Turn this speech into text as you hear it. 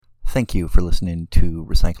Thank you for listening to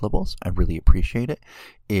Recyclables. I really appreciate it.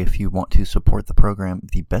 If you want to support the program,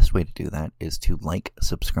 the best way to do that is to like,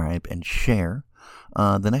 subscribe, and share.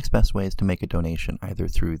 The next best way is to make a donation either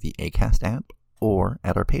through the Acast app or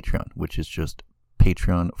at our Patreon, which is just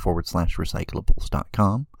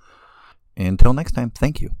patreon.com/recyclables.com. Until next time,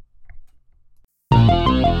 thank you.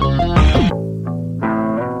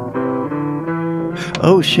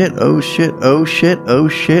 Oh shit, oh shit, oh shit, oh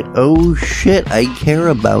shit, oh shit, I care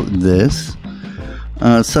about this.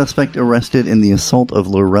 Suspect arrested in the assault of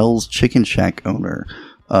Laurel's Chicken Shack owner.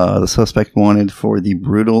 The suspect wanted for the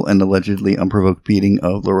brutal and allegedly unprovoked beating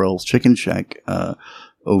of Laurel's Chicken Shack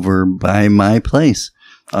over by my place.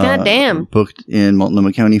 God damn. Booked in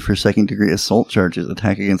Multnomah County for second-degree assault charges.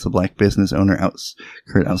 Attack against a black business owner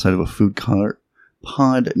occurred outside of a food cart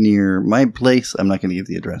pod near my place. I'm not going to give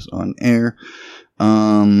the address on air.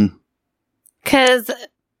 Because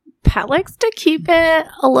Pat likes to keep it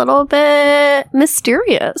a little bit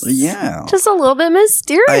mysterious. Yeah. Just a little bit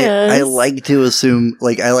mysterious. I like to assume,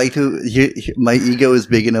 my ego is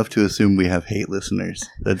big enough to assume we have hate listeners.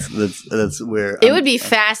 That's where it would be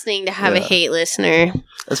fascinating to have a hate listener.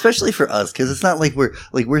 Especially for us, because it's not like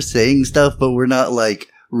we're saying stuff, but we're not like,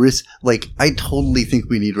 I totally think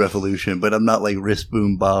we need revolution, but I'm not like Riss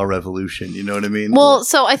Boom Ba revolution. You know what I mean? Well,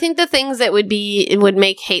 so I think the things that would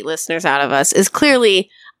make hate listeners out of us is clearly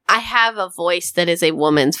I have a voice that is a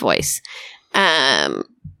woman's voice.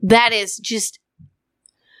 That is just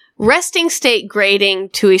resting state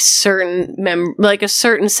grading to a certain a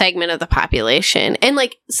certain segment of the population. And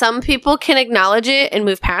like some people can acknowledge it and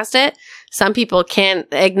move past it. Some people can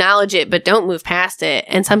acknowledge it but don't move past it.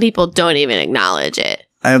 And some people don't even acknowledge it.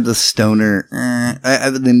 I have the stoner, I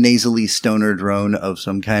have the nasally stoner drone of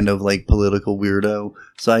some kind of like political weirdo.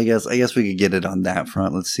 So I guess we could get it on that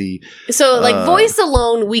front. Let's see. So like voice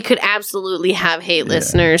alone, we could absolutely have hate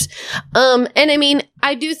listeners. And I mean,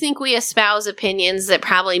 I do think we espouse opinions that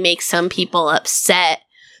probably make some people upset,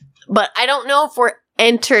 but I don't know if we're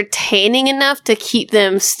entertaining enough to keep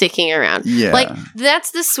them sticking around. Yeah. Like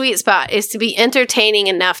that's the sweet spot, is to be entertaining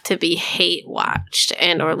enough to be hate watched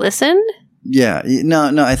and or listened. Yeah,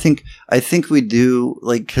 no, I think we do,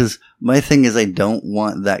 like, because my thing is I don't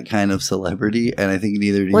want that kind of celebrity, and I think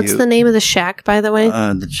neither do you. What's the name of the shack, by the way?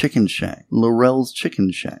 The Chicken Shack. Laurel's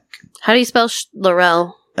Chicken Shack. How do you spell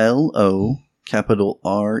Laurel? L-O, capital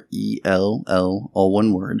R-E-L-L, all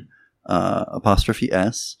one word, apostrophe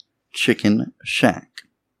S, Chicken Shack.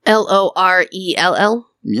 L-O-R-E-L-L?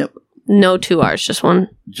 Yep. No two R's, just one?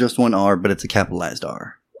 Just one R, but it's a capitalized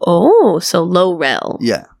R. Oh, so Laurel.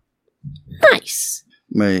 Yeah. Nice.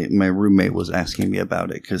 My roommate was asking me about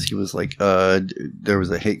it because he was like, there was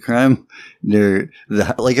a hate crime near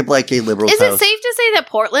like a black gay liberal house. Is it safe to say that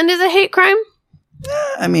Portland is a hate crime?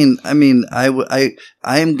 I'm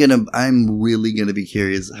really gonna be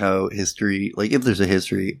curious how history, like if there's a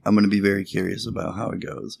history, I'm gonna be very curious about how it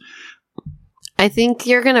goes. I think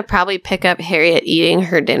you're gonna probably pick up Harriet eating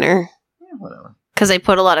her dinner. Yeah, whatever. Because I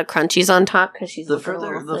put a lot of crunchies on top because she's the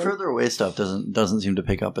further away stuff doesn't seem to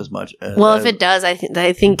pick up as much. If it does, I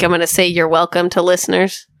think I'm going to say you're welcome to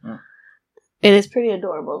listeners. Yeah. It is pretty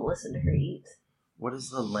adorable to listen to her eat. What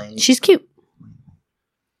is the lane? She's cute.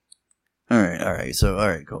 All right. So all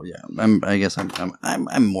right, cool. Yeah, I'm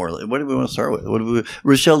more. What do we want to start with?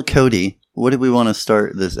 Rochelle Cody. What do we want to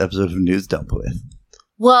start this episode of News Dump with?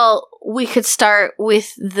 Well, we could start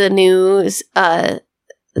with the news that.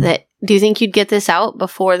 Do you think you'd get this out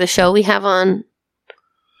before the show we have on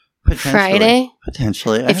Friday?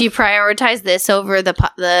 Potentially. If you prioritize this over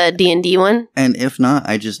the D&D one? And if not,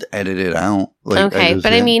 I just edit it out. Okay,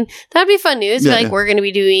 I mean, that'd be fun news. Yeah, we're going to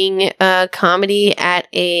be doing comedy at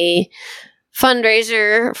a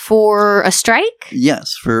fundraiser for a strike?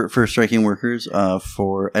 Yes, for striking workers. I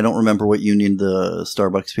don't remember what union the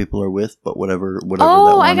Starbucks people are with, but whatever.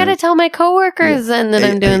 Oh, I gotta tell my coworkers then that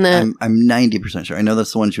I'm doing that. I'm 90% sure. I know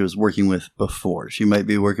that's the one she was working with before. She might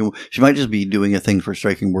just be doing a thing for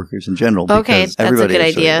striking workers in general. Okay, that's a good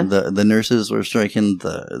idea. The nurses were striking.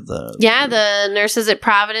 The nurses at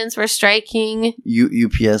Providence were striking.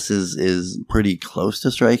 UPS is pretty close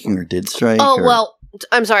to striking, or did strike. Well.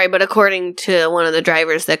 I'm sorry, but according to one of the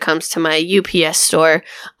drivers that comes to my UPS store,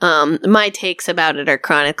 my takes about it are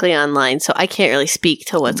chronically online, so I can't really speak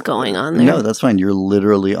to what's going on there. No, that's fine. You're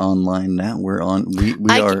literally online now. We're on.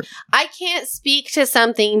 I can't speak to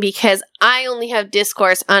something because I only have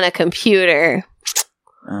discourse on a computer.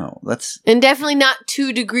 Oh, that's... And definitely not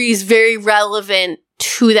 2 degrees very relevant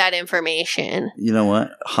to that information. You know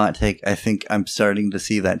what? Hot take. I think I'm starting to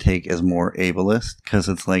see that take as more ableist, because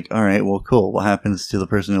it's like, all right, well, cool. What happens to the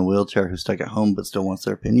person in a wheelchair who's stuck at home but still wants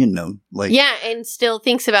their opinion known? Like, yeah, and still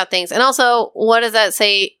thinks about things. And also, what does that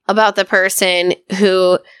say about the person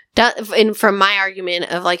who, and from my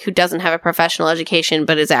argument of like who doesn't have a professional education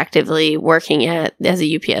but is actively working as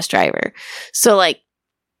a UPS driver? So like,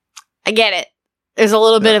 I get it. There's a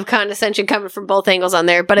little bit of condescension coming from both angles on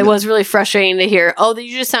there, but it was really frustrating to hear, oh,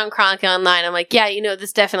 you just sound chronic online. I'm like, yeah,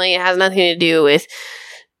 this definitely has nothing to do with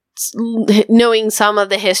knowing some of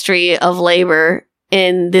the history of labor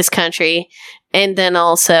in this country, and then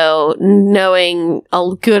also knowing a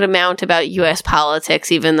good amount about U.S.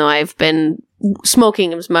 politics, even though I've been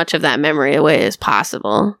smoking as much of that memory away as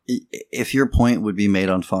possible. If your point would be made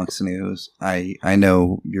on Fox News, I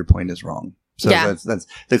know your point is wrong. So that's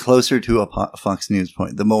the closer to a Fox News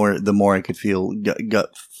point, the more I could feel.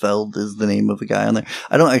 Gutfeld is the name of a guy on there.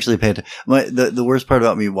 I don't actually pay attention. The worst part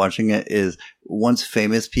about me watching it is once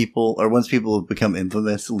people have become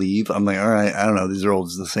infamous leave, I'm like, all right, I don't know, these are all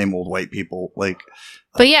just the same old white people. Like,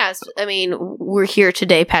 but yes, I mean, we're here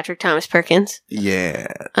today, Patrick Thomas Perkins. Yeah.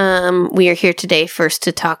 We are here today first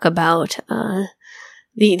to talk about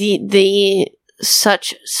the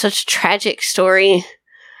such tragic story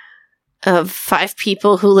of 5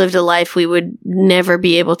 people who lived a life we would never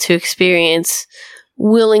be able to experience,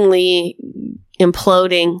 willingly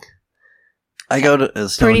imploding. I go to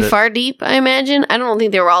pretty far deep, I imagine. I don't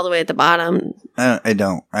think they were all the way at the bottom. I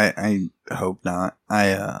don't. I hope not.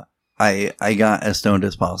 I got as stoned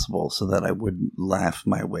as possible so that I wouldn't laugh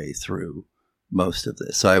my way through most of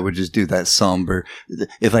this. So I would just do that somber.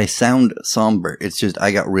 If I sound somber, it's just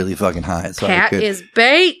I got really fucking high. So Cat is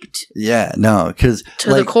baked. Yeah, no, because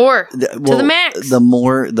to the core, to the max. The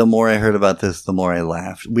more I heard about this, the more I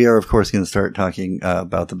laughed. We are, of course, going to start talking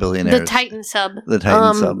about the billionaires. The Titan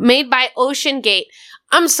sub, made by Ocean Gate.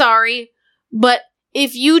 I'm sorry, but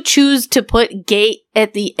if you choose to put "gate"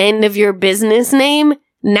 at the end of your business name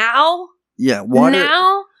now,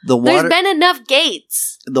 there's been enough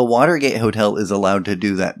gates. The Watergate Hotel is allowed to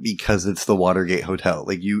do that because it's the Watergate Hotel.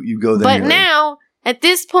 Like, you go there. But now, at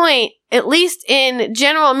this point, at least in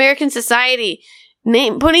general American society,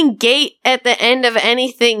 putting gate at the end of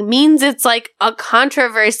anything means it's like a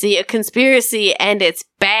controversy, a conspiracy, and it's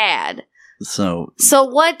bad. So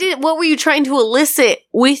what were you trying to elicit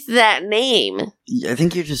with that name? I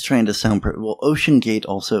think you're just trying to sound Ocean Gate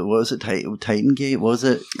also. What was it? Titan Gate? What was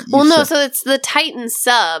it? So it's the Titan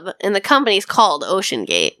sub, and the company's called Ocean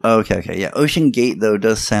Gate. Okay, yeah. Ocean Gate though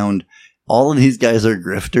does sound. All of these guys are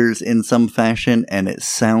grifters in some fashion, and it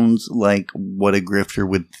sounds like what a grifter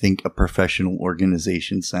would think a professional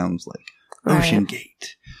organization sounds like. Ocean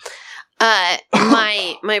Gate.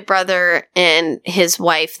 My brother and his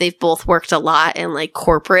wife, they've both worked a lot in like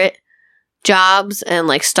corporate jobs and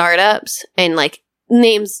like startups, and like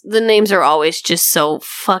the names are always just so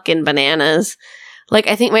fucking bananas. Like,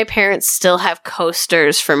 I think my parents still have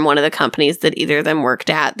coasters from one of the companies that either of them worked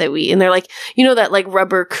at and they're like, that like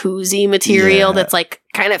rubber koozie material that's like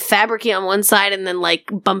kind of fabricy on one side and then like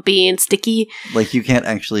bumpy and sticky. Like, you can't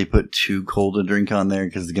actually put too cold a drink on there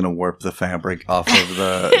because it's going to warp the fabric off of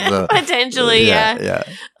the potentially, yeah.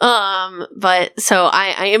 But so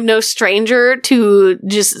I am no stranger to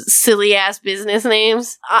just silly ass business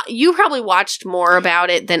names. You probably watched more about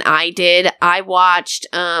it than I did. I watched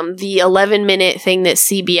the 11-minute thing that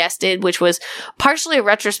CBS did, which was partially a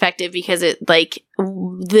retrospective because it like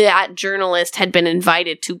that journalist had been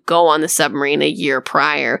invited to go on the submarine a year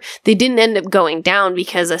prior. They didn't end up going down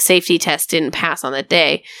because a safety test didn't pass on that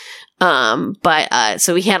day.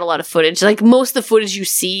 So we had a lot of footage. Like, most of the footage you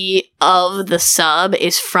see of the sub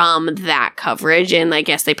is from that coverage, and I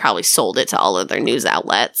guess they probably sold it to all of their news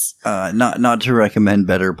outlets. Not to recommend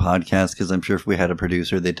better podcasts, because I'm sure if we had a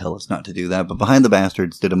producer, they'd tell us not to do that. But Behind the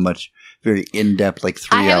Bastards did a very in-depth, like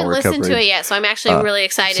 3-hour coverage. I haven't listened to it yet, so I'm actually really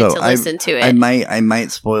excited to listen to it. I might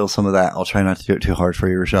spoil some of that. I'll try not to do it too hard for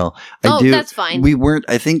you, Rochelle. That's fine.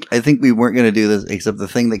 I think we weren't going to do this, except the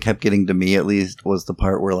thing that kept getting to me, at least, was the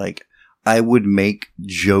part where, like, I would make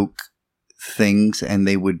joke things and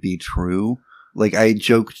they would be true. Like, I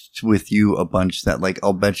joked with you a bunch that, like,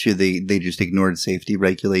 I'll bet you they just ignored safety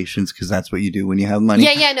regulations because that's what you do when you have money.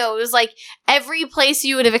 Yeah, no, it was like every place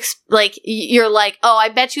you would have, you're like, oh, I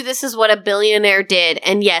bet you this is what a billionaire did.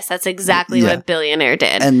 And yes, that's exactly what a billionaire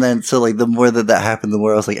did. And then, so, like, the more that happened, the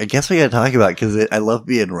more I was like, I guess we gotta talk about it because I love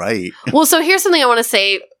being right. Well, so here's something I want to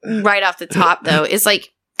say right off the top, though, is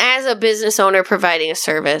like, as a business owner providing a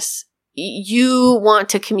service, you want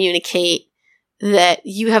to communicate that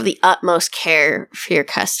you have the utmost care for your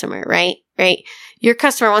customer, right? Right? Your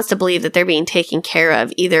customer wants to believe that they're being taken care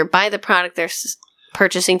of either by the product they're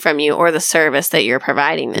purchasing from you or the service that you're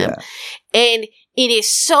providing them. Yeah. And it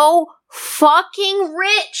is so fucking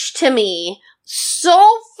rich to me.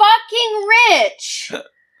 So fucking rich.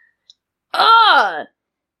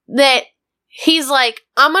 That he's like,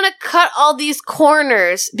 I'm gonna cut all these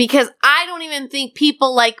corners because I don't even think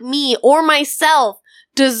people like me or myself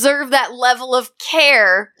deserve that level of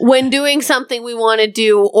care when doing something we want to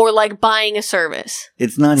do or like buying a service.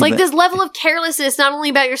 It's like this level of carelessness, not only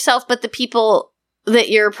about yourself, but the people that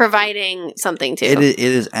you're providing something to. It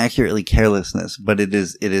is accurately carelessness, but it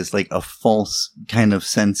is like a false kind of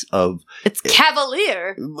sense of... It's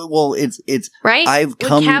cavalier. Well, it's... Right? Would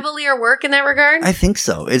cavalier work in that regard? I think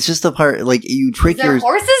so. It's just the part, like, you trick your...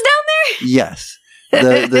 horses down there? Yes.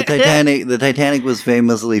 The Titanic was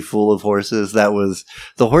famously full of horses. The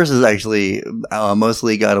horses actually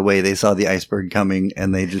mostly got away. They saw the iceberg coming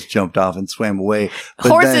and they just jumped off and swam away. But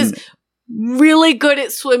horses really good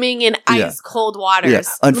at swimming in ice cold waters. Yeah.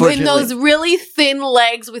 Unfortunately, in those really thin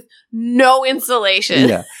legs with no insulation.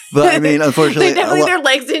 Yeah, but I mean, unfortunately, their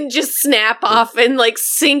legs didn't just snap off and like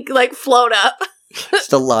sink, like float up.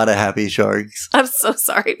 Just a lot of happy sharks. I'm so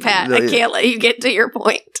sorry, Pat. No, I can't let you get to your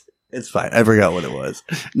point. It's fine. I forgot what it was.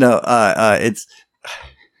 No, it's...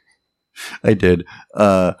 I did.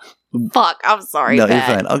 Fuck, I'm sorry, no, Pat.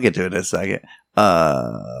 You're fine. I'll get to it in a second.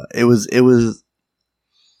 It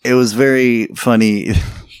was very funny.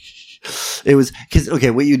 It was... Because, okay,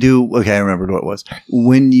 what you do... Okay, I remembered what it was.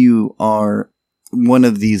 When you are one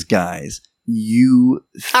of these guys, you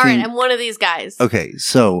think... All right, I'm one of these guys. Okay,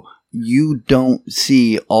 so you don't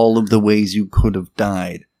see all of the ways you could have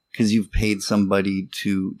died. Because you've paid somebody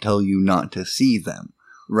to tell you not to see them,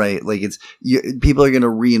 right? Like people are going to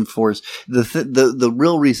reinforce the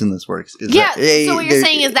real reason this works is so what you're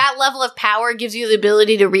saying is that level of power gives you the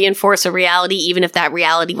ability to reinforce a reality, even if that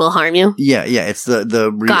reality will harm you. Yeah. It's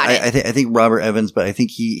I think Robert Evans, but I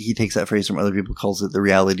think he takes that phrase from other people, calls it the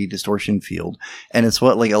reality distortion field, and it's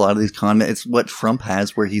what like a lot of these it's what Trump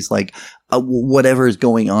has, where he's like, whatever is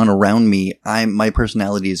going on around me, my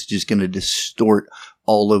personality is just going to distort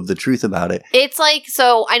all of the truth about it. It's like,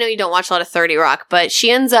 so I know you don't watch a lot of 30 Rock, but she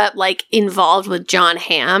ends up like involved with John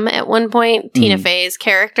Hamm at one point, Tina Fey's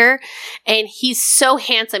character, and he's so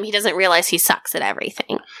handsome he doesn't realize he sucks at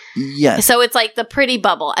everything. Yes. So it's like the pretty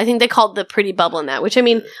bubble. I think they called the pretty bubble in that, which I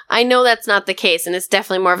mean, I know that's not the case, and it's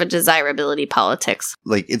definitely more of a desirability politics.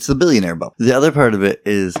 Like, it's the billionaire bubble. The other part of it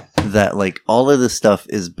is that like all of this stuff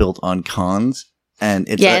is built on cons. And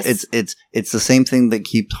it's the same thing that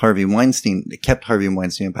kept Harvey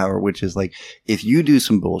Weinstein in power, which is like, if you do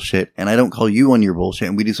some bullshit and I don't call you on your bullshit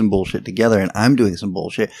and we do some bullshit together and I'm doing some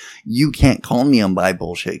bullshit, you can't call me on my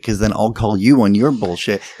bullshit because then I'll call you on your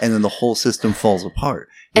bullshit and then the whole system falls apart.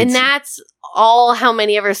 And that's all how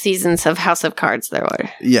many ever seasons of House of Cards there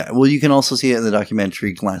were. Yeah. Well, you can also see it in the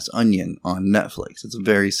documentary Glass Onion on Netflix. It's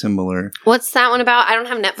very similar. What's that one about? I don't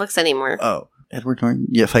have Netflix anymore. Oh. Edward Norton?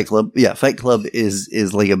 Yeah, Fight Club. Yeah, Fight Club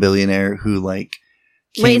is like a billionaire who like...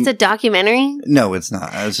 Wait, it's a documentary? No, it's not.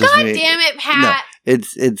 God damn it, Pat! No,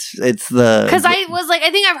 it's the... Because I was like, I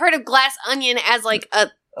think I've heard of Glass Onion as like a...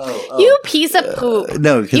 You piece of poop.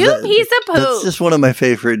 No, piece of poop. That's just one of my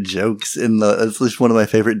favorite jokes it's just one of my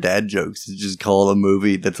favorite dad jokes. To just call a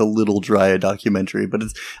movie that's a little dry a documentary, but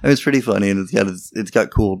it's pretty funny and it's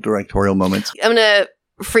got cool directorial moments. I'm gonna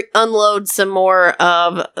unload some more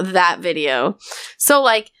of that video. So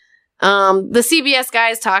like the CBS guy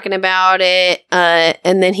is talking about it,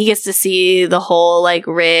 and then he gets to see the whole like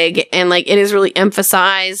rig, and like it is really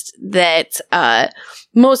emphasized that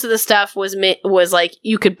most of the stuff was like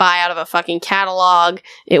you could buy out of a fucking catalog.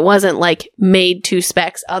 It wasn't like made to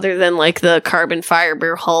specs other than like the carbon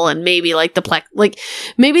fiber hull and maybe like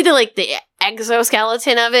maybe the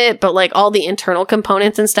exoskeleton of it, but like all the internal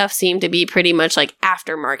components and stuff seem to be pretty much like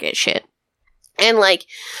aftermarket shit. And like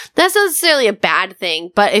that's not necessarily a bad thing,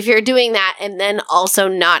 but if you're doing that and then also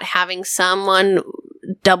not having someone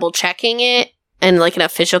double checking it in like an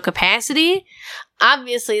official capacity,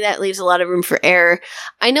 obviously that leaves a lot of room for error.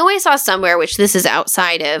 I know I saw somewhere, which this is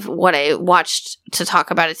outside of what I watched to talk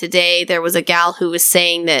about it today, there was a gal who was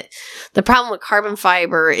saying that the problem with carbon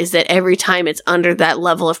fiber is that every time it's under that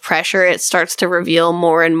level of pressure, it starts to reveal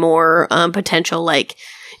more and more potential like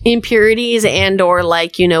impurities and or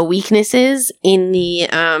like, you know, weaknesses in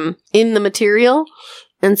the material.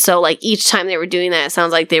 And so like each time they were doing that, it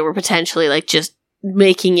sounds like they were potentially like just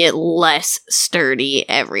making it less sturdy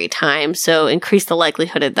every time. So increase the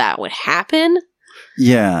likelihood of that would happen.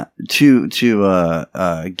 Yeah, to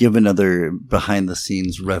give another behind the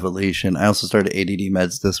scenes revelation. I also started ADD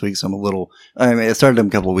meds this week, so I'm a little. I mean, I started them a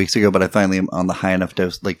couple of weeks ago, but I finally am on the high enough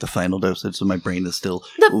dose, like the final dosage, so my brain is still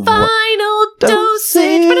final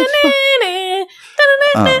dosage.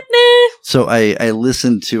 So I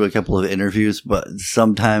listened to a couple of interviews, but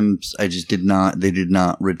sometimes I just did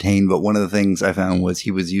not retain. But one of the things I found was he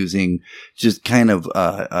was using just kind of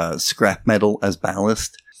scrap metal as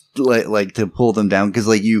ballast. Like to pull them down because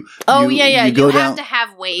like you go have down to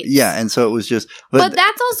have weight, and so it was just but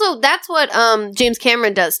that's what James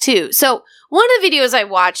Cameron does too. So one of the videos I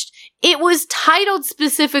watched, it was titled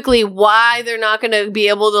specifically why they're not going to be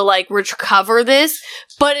able to like recover this,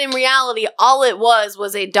 but in reality all it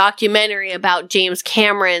was a documentary about James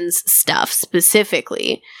Cameron's stuff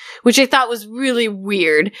specifically, which I thought was really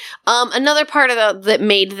weird. Another part of that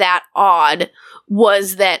made that odd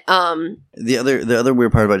was that the other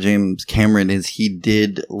weird part about James Cameron is he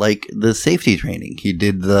did like the safety training.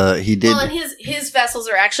 Well, and his vessels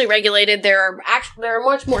are actually regulated. There are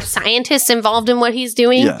much more scientists involved in what he's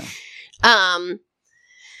doing. Yeah.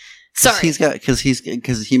 Sorry.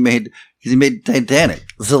 He made Titanic.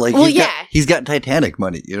 So like he's got Titanic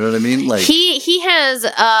money, you know what I mean? Like he has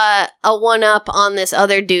a one up on this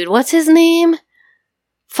other dude. What's his name?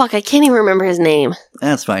 Fuck, I can't even remember his name.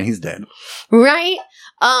 That's fine. He's dead. Right?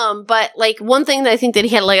 But like one thing that I think that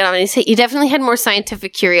he had like on is he definitely had more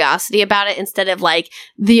scientific curiosity about it instead of like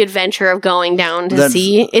the adventure of going down to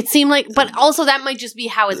sea. It seemed like, but also that might just be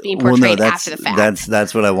how it's being portrayed after the fact.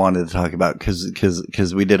 That's what I wanted to talk about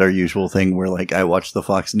because we did our usual thing where like I watched the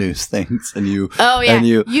Fox News things and you. Oh yeah, and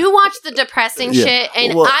you watch the depressing shit,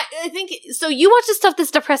 and I think so. You watch the stuff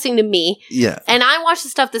that's depressing to me, and I watch the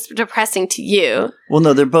stuff that's depressing to you. Well,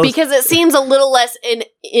 no, they're both because it seems a little less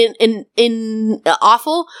in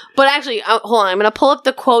awful. But actually, hold on. I'm going to pull up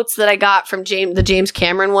the quotes that I got from the James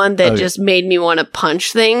Cameron one that just made me want to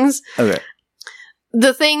punch things. Okay.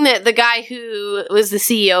 The thing that the guy who was the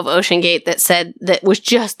CEO of OceanGate that said that was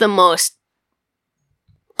just the most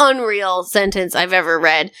unreal sentence I've ever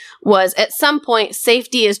read was, at some point,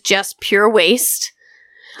 safety is just pure waste.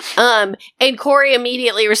 And Corey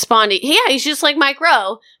immediately responded, yeah, he's just like Mike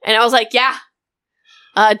Rowe. And I was like, yeah.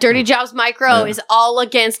 Dirty Jobs Micro is all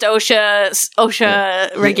against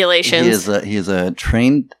OSHA regulations. He is a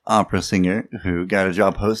trained opera singer who got a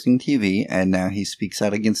job hosting TV, and now he speaks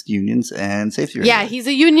out against unions and safety regulations. Yeah, he's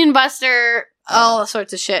a union buster, all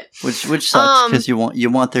sorts of shit. Which sucks because you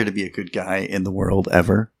want there to be a good guy in the world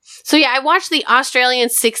ever. So yeah, I watched the Australian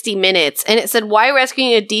 60 Minutes, and it said why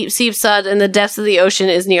rescuing a deep sea sub in the depths of the ocean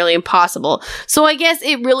is nearly impossible. So I guess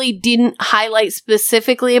it really didn't highlight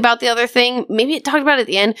specifically about the other thing. Maybe it talked about it at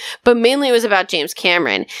the end, but mainly it was about James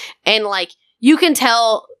Cameron. And like, you can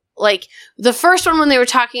tell, like, the first one when they were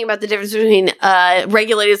talking about the difference between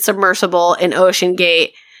regulated submersible and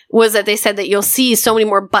OceanGate was that they said that you'll see so many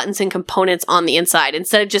more buttons and components on the inside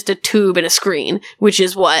instead of just a tube and a screen, which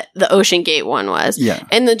is what the OceanGate one was. Yeah.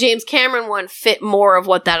 And the James Cameron one fit more of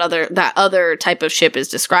what that other type of ship is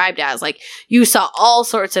described as. Like, you saw all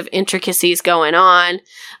sorts of intricacies going on.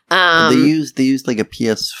 They used like a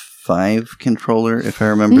PS5 controller, if I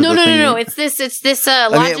remember. No. It's this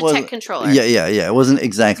Logitech controller. Yeah. It wasn't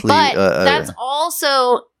exactly. But that's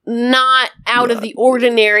also not out of the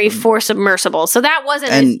ordinary for submersible. So that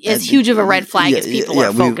wasn't as huge of a red flag as people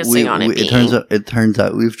are focusing on it being. It turns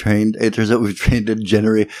out we've trained to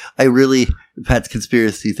generate. Pat's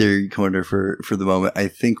conspiracy theory corner for the moment. I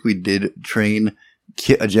think we did train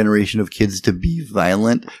a generation of kids to be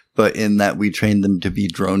violent, but in that we trained them to be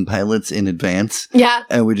drone pilots in advance. Yeah.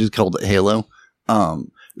 And we just called it Halo. Or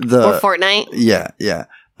Fortnite. Yeah.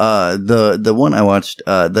 The one I watched,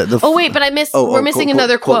 oh wait, but I missed. We're missing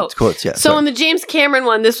another quote. Quotes, yeah. So in the James Cameron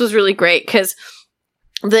one, this was really great because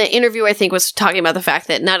the interview I think was talking about the fact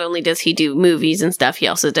that not only does he do movies and stuff, he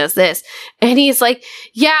also does this, and he's like,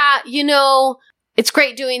 yeah, it's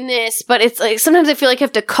great doing this, but it's like sometimes I feel like I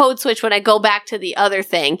have to code switch when I go back to the other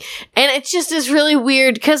thing, and it just is really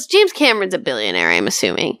weird because James Cameron's a billionaire, I'm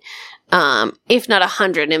assuming. If not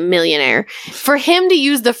 100, a millionaire. For him to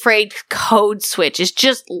use the phrase code switch is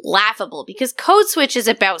just laughable because code switch is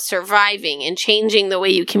about surviving and changing the way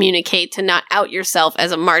you communicate to not out yourself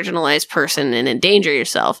as a marginalized person and endanger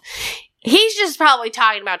yourself. He's just probably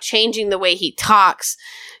talking about changing the way he talks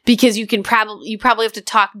because you probably have to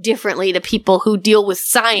talk differently to people who deal with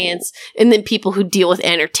science and then people who deal with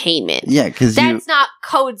entertainment. Yeah, because that's not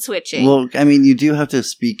code switching. Well, I mean, you do have to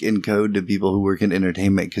speak in code to people who work in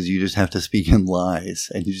entertainment because you just have to speak in lies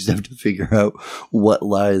and you just have to figure out what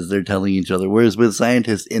lies they're telling each other. Whereas with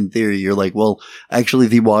scientists, in theory, you're like, well, actually,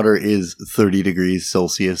 the water is 30 degrees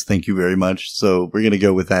Celsius. Thank you very much. So we're going to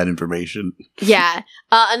go with that information. Yeah.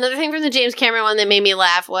 Another thing from the James Cameron one that made me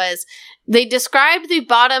laugh was they described the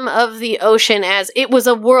bottom of the ocean as it was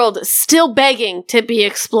a world still begging to be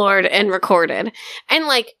explored and recorded. And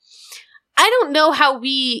like, I don't know how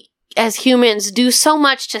we as humans do so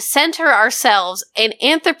much to center ourselves and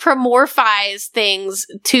anthropomorphize things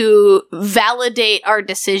to validate our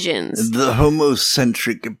decisions. The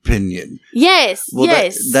homocentric opinion. Yes, well,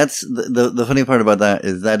 yes. That's the funny part about that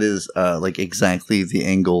is like exactly the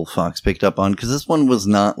angle Fox picked up on, because this one was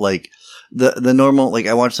not like the normal, like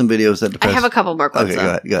I watched some videos that I have a couple more quotes. Okay,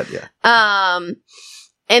 go ahead, yeah.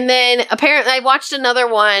 And then apparently I watched another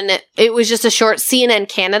one. It was just a short CNN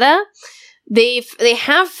Canada. They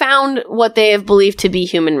have found what they have believed to be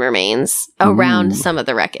human remains around some of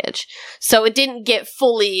the wreckage. So it didn't get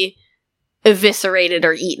fully eviscerated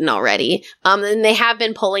or eaten already. And they have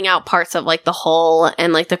been pulling out parts of like the hull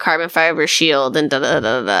and like the carbon fiber shield and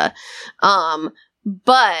da-da-da-da-da.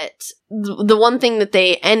 But the one thing that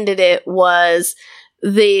they ended it was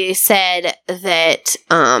they said that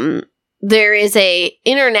there is a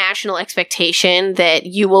international expectation that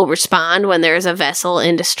you will respond when there is a vessel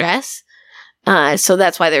in distress. So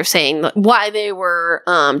that's why they're saying why they were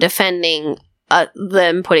defending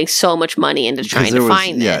them putting so much money into trying to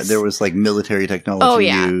find this. Yeah, there was like military technology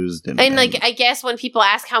used. And like, I guess when people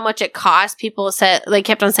ask how much it cost, people said, they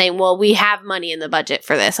kept on saying, well, we have money in the budget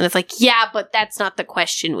for this. And it's like, yeah, but that's not the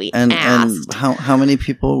question we asked. And how many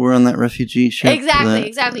people were on that refugee ship?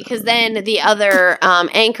 Exactly. Because then the other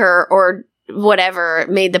anchor or whatever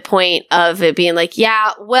made the point of it being like,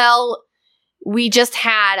 yeah, well, we just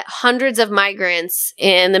had hundreds of migrants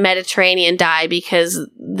in the Mediterranean die because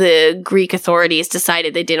the Greek authorities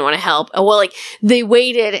decided they didn't want to help. Well, like they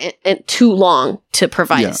waited too long to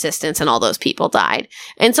provide assistance and all those people died.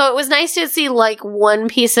 And so it was nice to see like one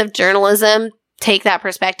piece of journalism take that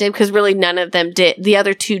perspective, because really none of them did. The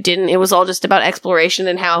other two didn't. It was all just about exploration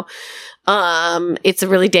and how it's a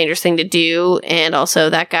really dangerous thing to do. And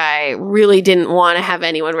also that guy really didn't want to have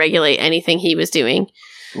anyone regulate anything he was doing.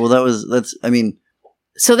 Well,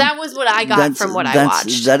 so that was what I got from what I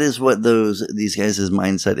watched. That is what these guys'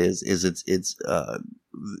 mindset is it's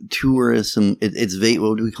tourism. It's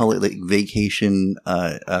what do we call it? Like vacation,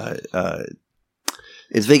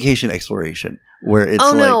 it's vacation exploration, where it's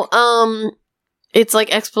it's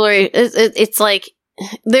like exploration. It's like,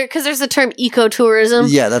 because there's the term ecotourism.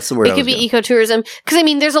 Yeah, that's the word. It could be ecotourism. Because, I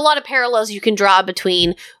mean, there's a lot of parallels you can draw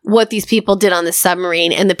between what these people did on the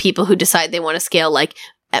submarine and the people who decide they want to scale, like,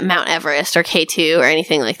 at Mount Everest or K2 or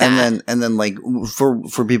anything like that. And then like,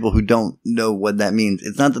 for people who don't know what that means,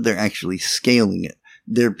 it's not that they're actually scaling it.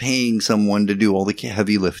 They're paying someone to do all the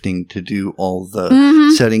heavy lifting, to do all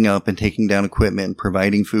the setting up and taking down equipment and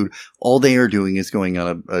providing food. All they are doing is going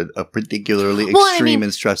on a particularly extreme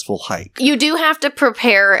and stressful hike. You do have to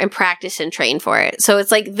prepare and practice and train for it. So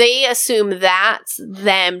it's like they assume that's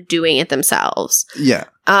them doing it themselves. Yeah.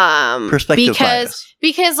 Perspective bias.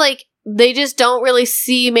 Because like they just don't really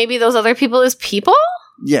see maybe those other people as people.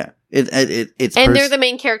 Yeah. It's they're the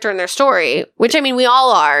main character in their story, which, I mean, we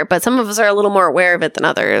all are, but some of us are a little more aware of it than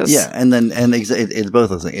others. Yeah, it's both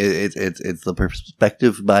those things. It's the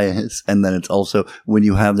perspective bias, and then it's also when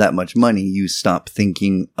you have that much money, you stop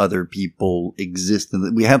thinking other people exist.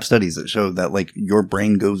 And we have studies that show that like your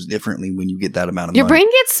brain goes differently when you get that amount of money. Your brain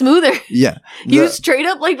gets smoother. Yeah, you straight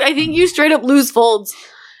up lose folds.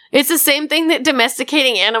 It's the same thing that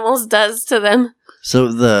domesticating animals does to them.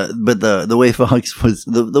 So the way Fox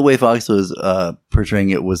was portraying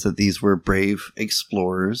it was that these were brave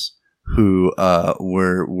explorers who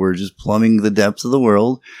were just plumbing the depths of the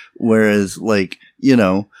world, whereas like, you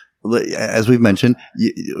know, as we've mentioned,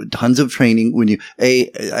 tons of training.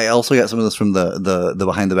 I also got some of this from the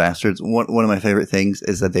Behind the Bastards. One of my favorite things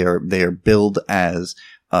is that they are billed as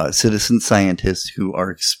citizen scientists who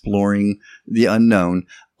are exploring the unknown.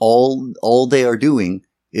 All they are doing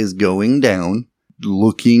is going down,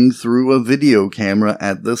 looking through a video camera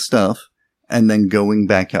at the stuff, and then going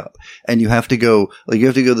back up. And you have to go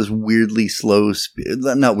this weirdly slow speed.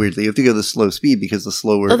 Not weirdly, you have to go this slow speed because the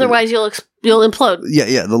slower. Otherwise, you'll implode.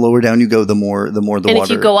 Yeah. The lower down you go, the more the water. And if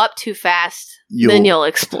you go up too fast, then you'll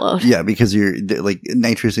explode. Yeah, because you're like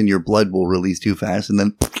nitrous in your blood will release too fast, and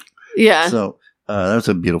then. Yeah. So. That was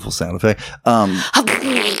a beautiful sound effect.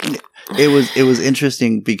 It was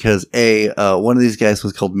interesting because one of these guys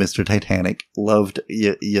was called Mr. Titanic. Loved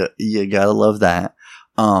you gotta love that.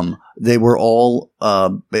 They were all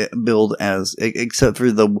billed as, except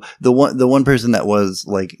for the one person that was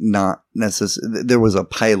like not necessary. There was a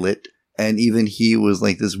pilot, and even he was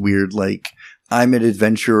like this weird, like, I'm an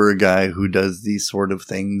adventurer guy who does these sort of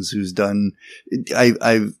things, who's done,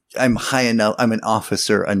 I'm high enough, I'm an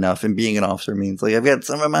officer enough, and being an officer means like I've got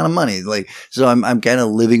some amount of money, like, so I'm kind of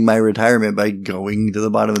living my retirement by going to the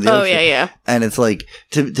bottom of the ocean. Yeah. And it's like,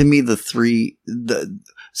 to me,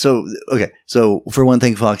 so for one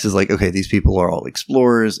thing, Fox is like, okay, these people are all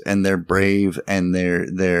explorers and they're brave and they're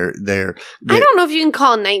I don't know if you can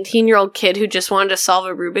call a 19-year-old kid who just wanted to solve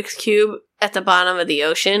a Rubik's Cube at the bottom of the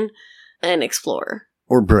ocean an explorer.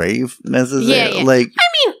 Or brave, necessarily. Yeah. Like, I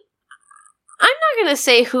mean, I'm not going to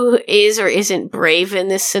say who is or isn't brave in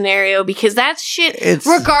this scenario, because that's shit.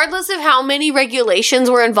 Regardless of how many regulations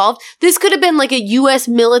were involved, this could have been like a U.S.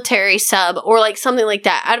 military sub or like something like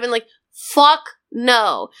that. I'd have been like, fuck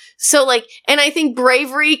no. So like, and I think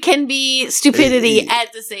bravery can be stupidity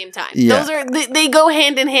at the same time. Yeah. They go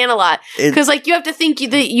hand in hand a lot. Because like, you have to think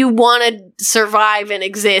that you want to survive and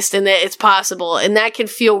exist and that it's possible. And that can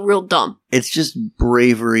feel real dumb. It's just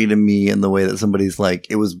bravery to me in the way that somebody's like,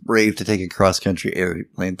 it was brave to take a cross-country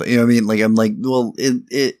airplane. You know what I mean? Like, I'm like, well,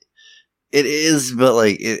 it is, but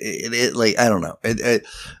like, it like, I don't know.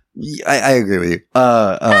 I agree with you.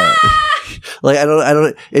 Like, I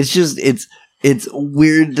don't, it's just, it's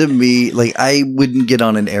weird to me. Like, I wouldn't get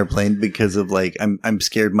on an airplane because of like, I'm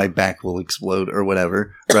scared my back will explode or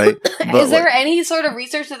whatever, right? But is there any sort of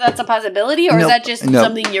research that that's a possibility, or is that just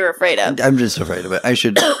something you're afraid of? I'm just afraid of it. I'm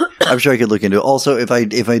sure I could look into it. Also, if I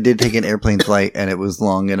did take an airplane flight and it was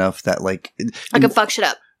long enough that like, I could fuck shit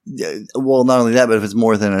up. Well, not only that, but if it's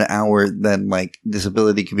more than an hour, then like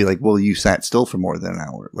disability could be like, well, you sat still for more than an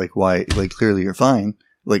hour. Like, why? Like, clearly you're fine.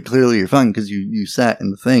 Like, clearly you're fine because you sat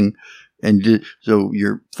in the thing. And so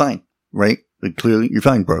you're fine, right? Like, clearly you're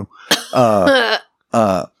fine, bro.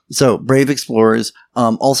 So brave explorers,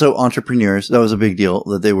 also entrepreneurs. That was a big deal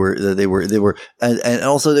that they were, and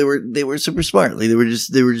also they were super smart. Like, they were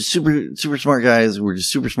just super smart guys who were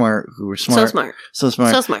just super smart, who were smart. So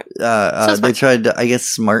smart. They tried to, I guess,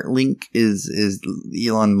 Smart Link is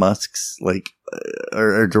Elon Musk's like,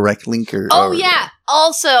 or direct link or. Oh, yeah.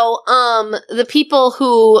 Also, the people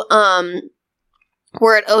who,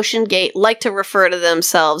 we're at Ocean Gate, like to refer to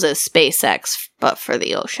themselves as SpaceX, but for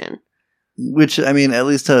the ocean. Which, I mean, at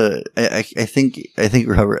least I think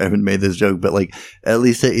Robert Evan made this joke, but like, at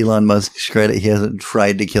least to Elon Musk's credit, he hasn't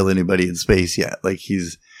tried to kill anybody in space yet. Like,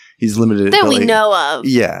 he's limited that we know of.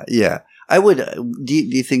 Yeah. I would. Do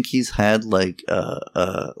you think he's had like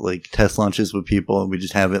test launches with people, and we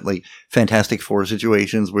just haven't, like, Fantastic Four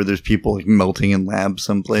situations where there's people like melting in labs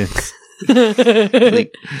someplace?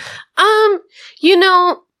 Like, you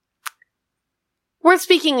know, we're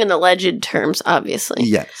speaking in alleged terms, obviously.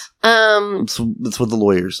 Yes. That's what the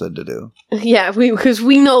lawyers said to do. Yeah, because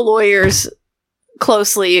we know lawyers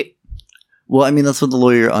closely. Well, I mean, that's what the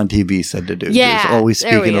lawyer on TV said to do. Yeah, Just always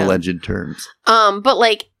speak in alleged terms. But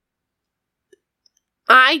like,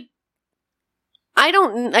 I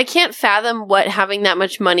can't fathom what having that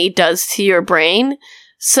much money does to your brain.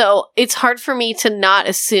 So it's hard for me to not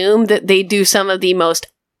assume that they do some of the most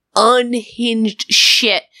unhinged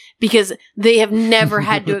shit because they have never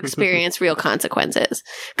had to experience real consequences.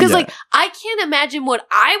 Because, like, I can't imagine what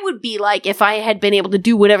I would be like if I had been able to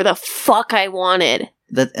do whatever the fuck I wanted.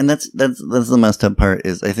 That's the messed up part.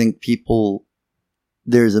 Is I think people,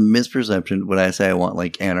 there's a misperception when I say I want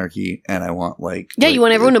like anarchy and I want like you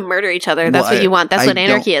want everyone to murder each other. That's what you want. That's what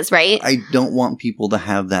anarchy is, right? I don't want people to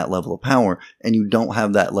have that level of power, and you don't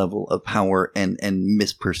have that level of power and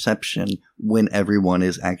misperception when everyone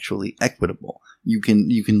is actually equitable. You can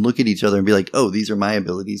look at each other and be like, oh, these are my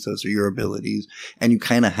abilities, those are your abilities. And you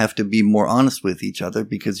kind of have to be more honest with each other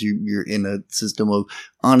because you're in a system of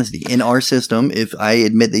honesty. In our system, if I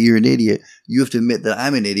admit that you're an idiot, you have to admit that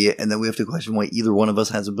I'm an idiot. And then we have to question why either one of us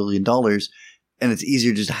has $1 billion. And it's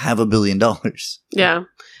easier just to have $1 billion. Yeah.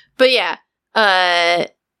 But yeah,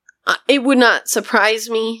 it would not surprise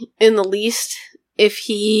me in the least if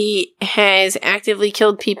he has actively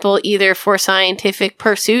killed people either for scientific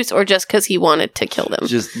pursuits or just because he wanted to kill them.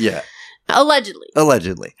 Allegedly.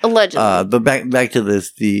 But back to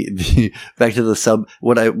this, the back to the sub.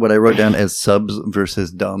 What I wrote down as subs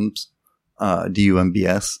versus dumbs.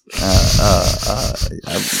 DUMBS.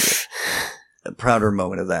 a prouder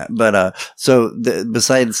moment of that. But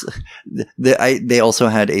besides, they also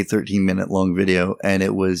had a 13-minute long video, and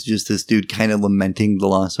it was just this dude kind of lamenting the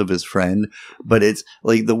loss of his friend. But it's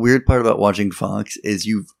like the weird part about watching Fox is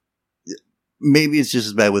maybe it's just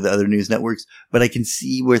as bad with the other news networks, but I can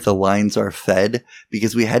see where the lines are fed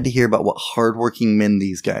because we had to hear about what hardworking men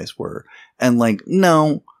these guys were. And like,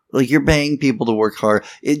 no, like you're paying people to work hard.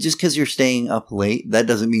 Just because you're staying up late, that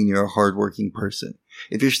doesn't mean you're a hardworking person.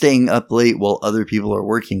 If you're staying up late while other people are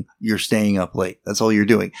working, you're staying up late. That's all you're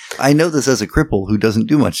doing. I know this as a cripple who doesn't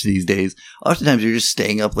do much these days. Oftentimes you're just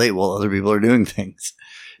staying up late while other people are doing things.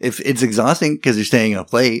 If it's exhausting because you're staying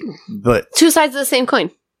up late, but two sides of the same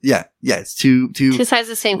coin. Yeah, it's two sides of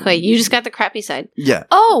the same coin. You just got the crappy side. Yeah.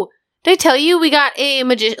 Oh, did I tell you we got a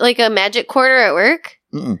magic quarter at work?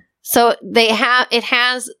 Mm-mm. So it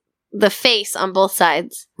has the face on both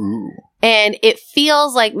sides. Ooh. And it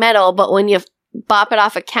feels like metal, but when you bop it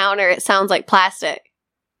off a counter, it sounds like plastic.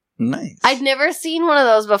 Nice. I'd never seen one of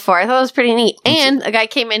those before. I thought it was pretty neat. And a guy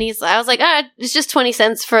came in. I was like, it's just 20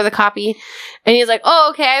 cents for the copy. And he's like,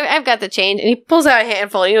 oh, okay, I've got the change. And he pulls out a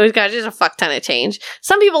handful. And he's got just a fuck ton of change.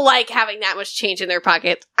 Some people like having that much change in their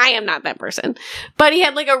pockets. I am not that person. But he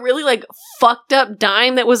had like a really like fucked up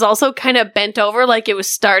dime that was also kind of bent over, like it was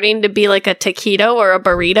starting to be like a taquito or a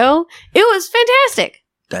burrito. It was fantastic.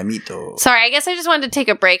 Damito. Sorry, I guess I just wanted to take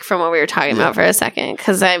a break from what we were talking about for a second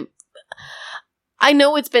because I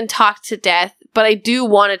know it's been talked to death, but I do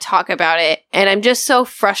want to talk about it. And I'm just so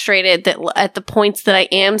frustrated that at the points that I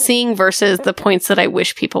am seeing versus the points that I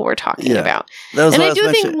wish people were talking about. And I do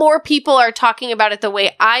think more people are talking about it the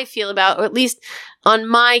way I feel about, or at least on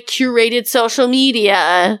my curated social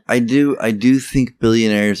media. I do think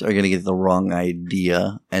billionaires are going to get the wrong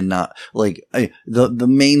idea and not like the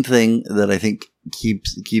main thing that I think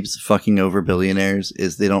keeps fucking over billionaires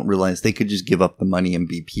is they don't realize they could just give up the money and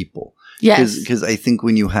be people. Yes, because I think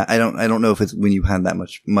when you have, I don't know if it's when you have that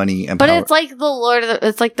much money and but power. It's like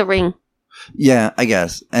it's like the Ring. Yeah, I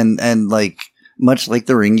guess, and like much like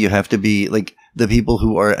the Ring, you have to be like the people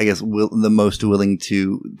who are, I guess, the most willing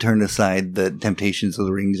to turn aside the temptations of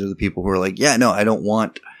the Rings are the people who are like, yeah, no, I don't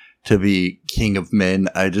want to be king of men.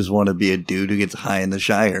 I just want to be a dude who gets high in the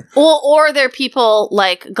Shire. Or there are people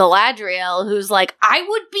like Galadriel who's like, I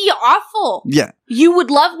would be awful. Yeah. You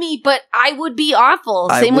would love me, but I would be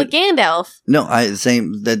awful. Same with Gandalf. No,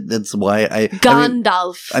 that's why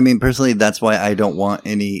Gandalf. I mean, personally, that's why I don't want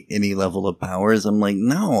any level of powers. I'm like,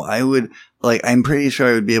 no, I would, like, I'm pretty sure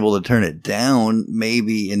I would be able to turn it down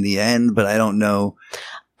maybe in the end, but I don't know.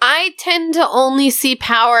 I tend to only see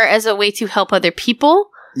power as a way to help other people.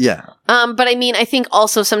 Yeah. But I mean, I think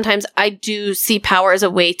also sometimes I do see power as a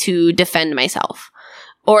way to defend myself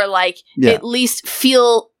or like at least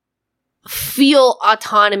feel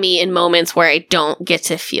autonomy in moments where I don't get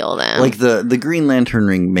to feel them. Like the Green Lantern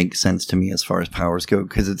ring makes sense to me as far as powers go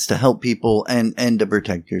because it's to help people and to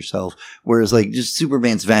protect yourself. Whereas like just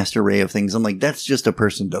Superman's vast array of things, I'm like, that's just a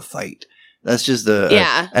person to fight. That's just and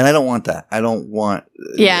I don't want that. I don't want,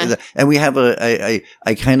 and we have I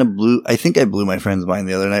think I blew my friend's mind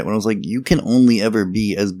the other night when I was like, you can only ever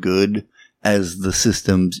be as good as the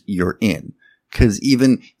systems you're in. Cause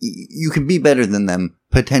even, you can be better than them,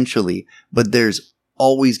 potentially, but there's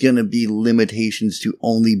always gonna be limitations to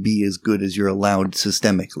only be as good as you're allowed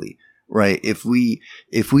systemically. Right. If we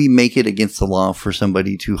make it against the law for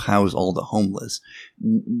somebody to house all the homeless,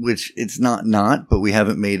 which it's not, but we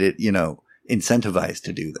haven't made it, incentivized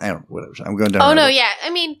to do that. I don't know, whatever. I'm going down. Oh, no. Yeah. I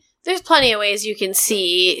mean, there's plenty of ways you can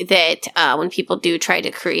see that when people do try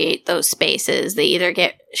to create those spaces, they either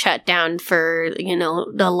get shut down for,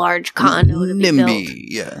 the large condo to be built. NIMBY,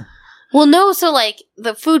 yeah. Well, no. So like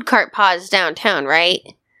the food cart pods downtown, right?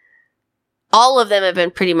 All of them have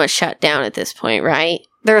been pretty much shut down at this point, right?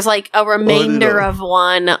 There's like a remainder of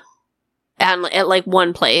one at like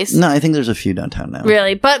one place. No, I think there's a few downtown now.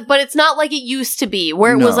 Really? But it's not like it used to be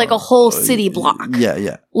where it was like a whole city block.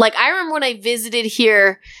 Yeah. Like I remember when I visited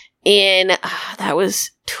here in, that was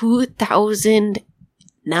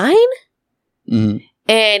 2009? Mm-hmm.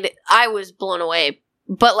 And I was blown away.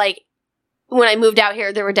 But like when I moved out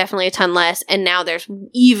here, there were definitely a ton less. And now there's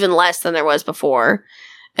even less than there was before.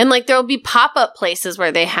 And, like, there'll be pop-up places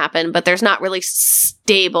where they happen, but there's not really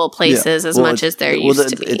stable places as much as there used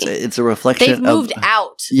to be. It's a reflection They've moved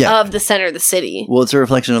out of the center of the city. Well, it's a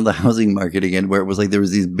reflection of the housing market again, where it was like there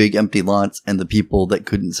was these big empty lots, and the people that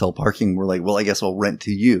couldn't sell parking were like, well, I guess I'll rent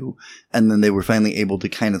to you. And then they were finally able to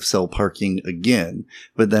kind of sell parking again.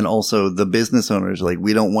 But then also the business owners, like,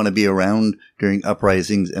 we don't want to be around during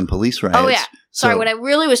uprisings and police riots. Oh, yeah. Sorry, what I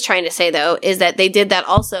really was trying to say, though, is that they did that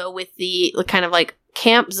also with the kind of like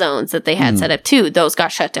camp zones that they had set up too. Those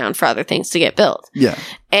got shut down for other things to get built. Yeah.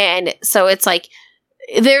 And so it's like,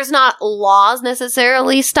 there's not laws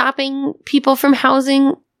necessarily stopping people from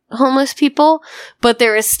housing homeless people, but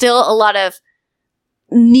there is still a lot of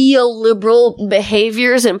neoliberal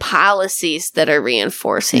behaviors and policies that are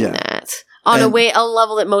reinforcing that on a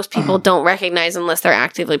level that most people don't recognize unless they're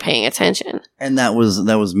actively paying attention. And that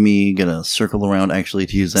was me gonna circle around actually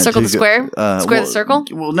to use that. Circle the square? Square the circle?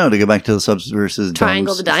 Well, no, to go back to the subs versus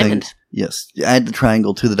triangle the diamond. Thing. Yes. Add the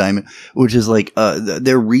triangle to the diamond, which is like,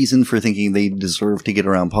 their reason for thinking they deserve to get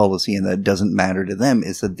around policy and that doesn't matter to them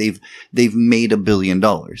is that they've made $1 billion.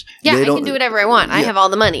 Yeah, I can do whatever I want. I have all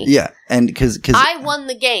the money. Yeah. And cause I won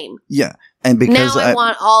the game. Yeah. And because now I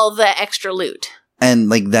want all the extra loot. And,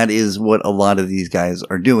 like, that is what a lot of these guys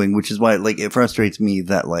are doing, which is why, like, it frustrates me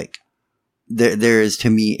that, like, there is,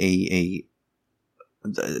 to me,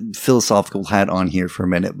 a philosophical hat on here for a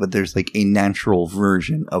minute, but there's, like, a natural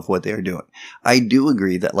version of what they are doing. I do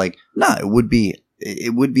agree that, like,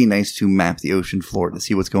 it would be nice to map the ocean floor to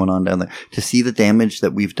see what's going on down there, to see the damage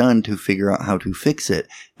that we've done, to figure out how to fix it,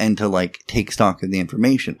 and to, like, take stock of the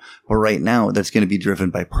information. But right now, that's going to be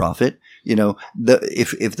driven by profit. You know,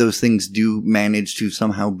 if those things do manage to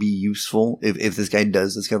somehow be useful, if this guy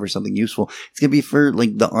does discover something useful, it's going to be for,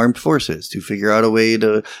 like, the armed forces to figure out a way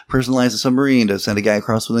to personalize a submarine to send a guy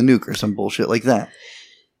across with a nuke or some bullshit like that.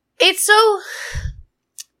 It's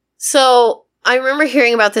so I remember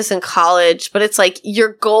hearing about this in college, but it's like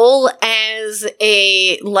your goal as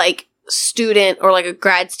a, like, student or like a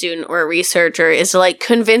grad student or a researcher is to like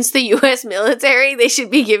convince the US military they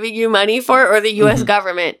should be giving you money for it, or the US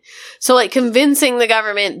government. So like convincing the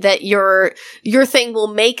government that your thing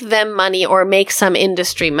will make them money or make some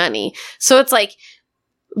industry money. So it's like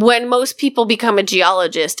when most people become a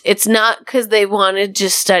geologist, it's not because they want to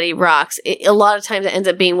just study rocks. A lot of times it ends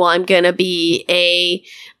up being, well, I'm going to be a,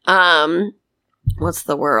 what's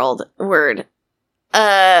the word?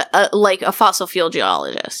 Like a fossil fuel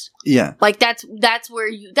geologist. Yeah. Like that's where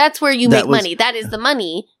you make money. That is the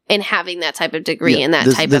money in having that type of degree and that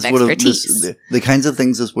type of expertise. The kinds of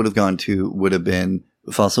things this would have gone to would have been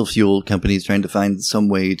fossil fuel companies trying to find some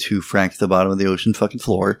way to frack the bottom of the ocean fucking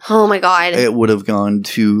floor. Oh my God. It would have gone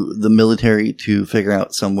to the military to figure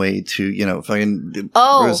out some way to, you know, fucking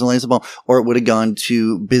personalize the bomb. Or it would have gone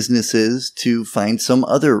to businesses to find some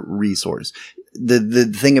other resource. The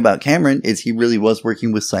thing about Cameron is he really was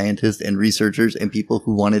working with scientists and researchers and people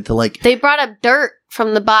who wanted to, like... They brought up dirt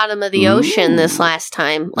from the bottom of the ocean this last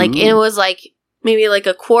time. Like, and it was like, maybe like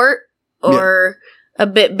a quart or a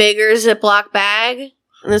bit bigger Ziploc bag.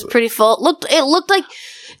 And it was pretty full. It looked like...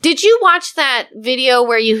 Did you watch that video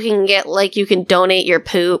where you can get, like, you can donate your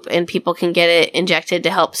poop and people can get it injected to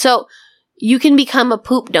help? So, you can become a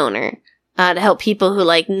poop donor. To help people who,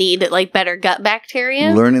 like, need, like, better gut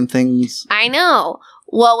bacteria. Learning things. I know.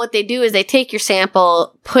 Well, what they do is they take your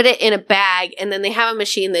sample, put it in a bag, and then they have a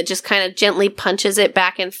machine that just kind of gently punches it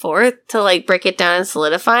back and forth to, like, break it down and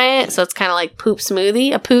solidify it. So it's kind of like poop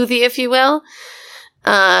smoothie, a poothie, if you will.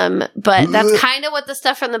 But that's kind of what the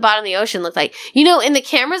stuff from the bottom of the ocean looked like. You know, in the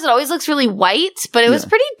cameras, it always looks really white, but it was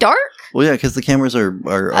pretty dark. Well, yeah, because the cameras are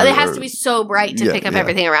it has to be so bright to pick up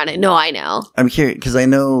everything around it. No, I know. I'm curious, because I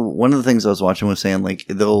know one of the things I was watching was saying, like,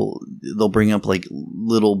 they'll bring up, like,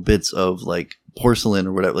 little bits of, like, porcelain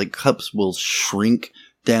or whatever. Like, cups will shrink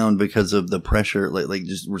down because of the pressure, like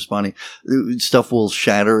just responding. Stuff will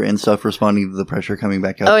shatter and stuff responding to the pressure coming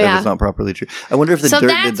back up. Oh, yeah. If it's not properly true. I wonder if the dirt did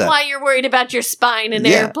that. So that's why you're worried about your spine in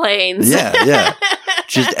airplanes. Yeah.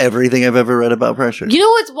 Just everything I've ever read about pressure. You know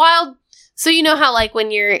what's wild? So you know how, like,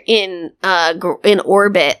 when you're in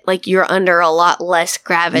orbit, like, you're under a lot less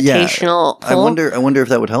gravitational pull? I wonder if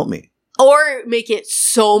that would help me. Or make it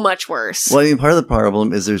so much worse. Well, I mean, part of the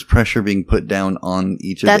problem is there's pressure being put down on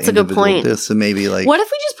each of the individual discs. So maybe, like... What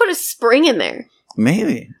if we just put a spring in there?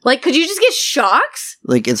 Maybe. Like, could you just get shocks?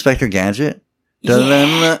 Like Inspector Gadget?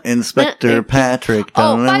 Yeah. Inspector Patrick.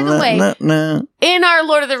 Oh, by the way, in our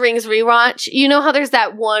Lord of the Rings rewatch, you know how there's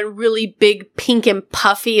that one really big, pink and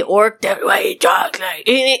puffy orc? The way he talks like...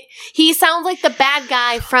 He sounds like the bad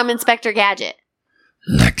guy from Inspector Gadget.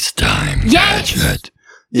 Next time, yes! Gadget.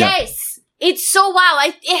 Yeah. Yes! It's so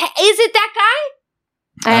wild. Is it that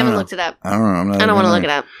guy? I haven't looked it up. I don't know. I don't want to look it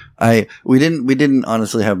up. We didn't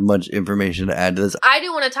honestly have much information to add to this. I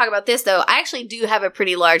do want to talk about this though. I actually do have a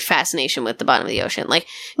pretty large fascination with the bottom of the ocean. Like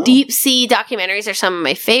deep sea documentaries are some of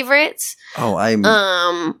my favorites.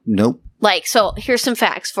 Nope. Like, so here's some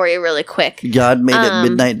facts for you really quick. God made it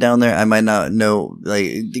midnight down there. I might not know.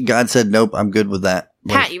 Like, God said, nope, I'm good with that.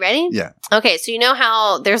 Pat, you ready? Yeah. Okay, so you know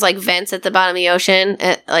how there's like vents at the bottom of the ocean,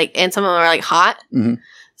 and some of them are like hot? Mm-hmm.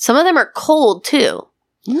 some of them are cold too.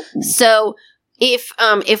 Ooh. So if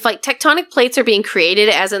like tectonic plates are being created,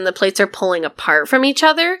 as in the plates are pulling apart from each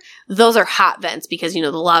other, those are hot vents because, the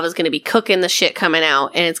lava is going to be cooking the shit coming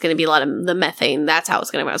out, and it's going to be a lot of the methane. That's how it's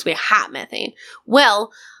going to be. It's going to be hot methane.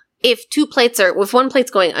 Well, if one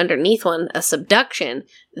plate's going underneath one, a subduction,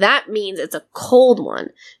 that means it's a cold one,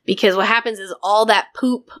 because what happens is all that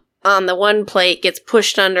poop on the one plate gets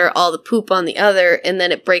pushed under all the poop on the other, and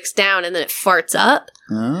then it breaks down, and then it farts up.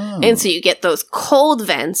 Oh. And so you get those cold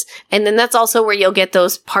vents, and then that's also where you'll get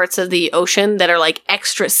those parts of the ocean that are like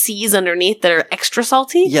extra seas underneath that are extra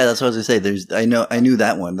salty. Yeah, that's what I was gonna say. I knew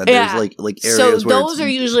that one. That there's like areas so where those are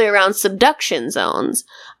usually around subduction zones.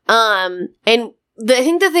 And I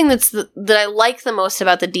think the thing that I like the most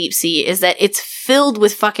about the deep sea is that it's filled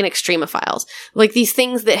with fucking extremophiles. Like these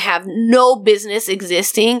things that have no business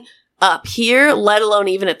existing up here, let alone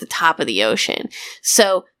even at the top of the ocean.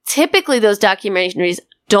 So typically those documentaries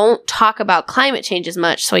don't talk about climate change as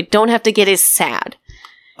much, so I don't have to get as sad.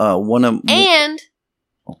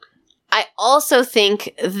 I also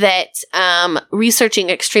think that researching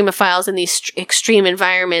extremophiles in these extreme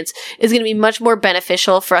environments is going to be much more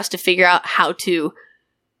beneficial for us to figure out how to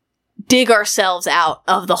dig ourselves out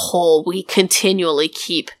of the hole we continually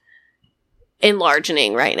keep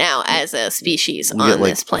enlarging right now as a species on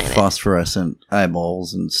this planet. Phosphorescent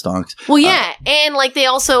eyeballs and stalks. Well, yeah, and they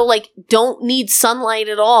also don't need sunlight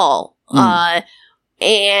at all,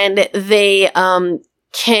 and they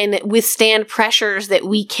can withstand pressures that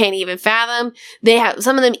we can't even fathom.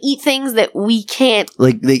 Some of them eat things that we can't.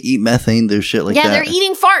 Like they eat methane. There's shit like that. Yeah, they're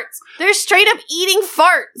eating farts. They're straight up eating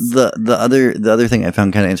farts. The other thing I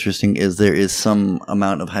found kind of interesting is there is some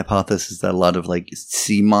amount of hypothesis that a lot of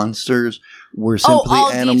sea monsters were simply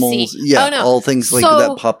animals. Yeah, all things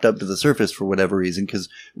that popped up to the surface for whatever reason. Because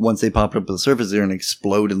once they popped up to the surface, they're going to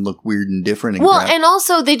explode and look weird and different. And and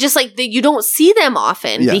also they just you don't see them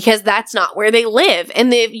often because that's not where they live.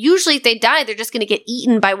 And usually if they die, they're just going to get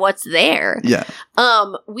eaten by what's there. Yeah.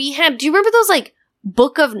 Do you remember those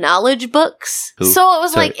Book of Knowledge books? Who? So it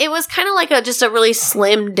was it was kind of like just a really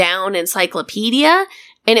slimmed down encyclopedia.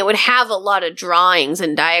 And it would have a lot of drawings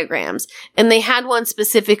and diagrams. And they had one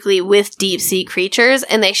specifically with deep sea creatures,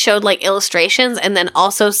 and they showed illustrations and then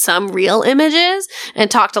also some real images,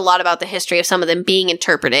 and talked a lot about the history of some of them being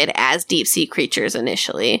interpreted as deep sea creatures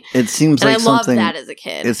initially. It seems and like I something. loved that as a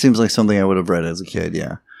kid. It seems like something I would have read as a kid,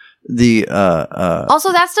 yeah.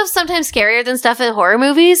 Also, that stuff's sometimes scarier than stuff in horror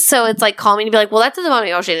movies, so it's call me to be well, that's in the bottom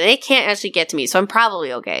of the ocean, and it can't actually get to me, so I'm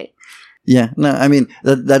probably okay. Yeah, no, I mean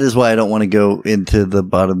that is why I don't want to go into the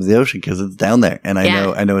bottom of the ocean, because it's down there, and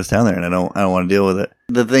I know it's down there, and I don't want to deal with it.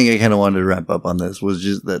 The thing I kind of wanted to wrap up on this was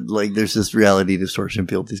just that there's this reality distortion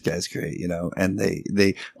field these guys create, and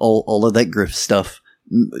they all of that grift stuff.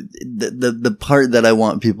 The part that I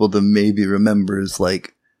want people to maybe remember is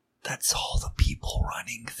that's all the people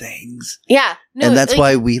running things. Yeah. No, and that's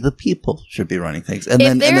why we, the people, should be running things. And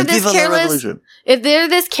then FIFA the revolution. If they're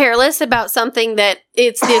this careless about something that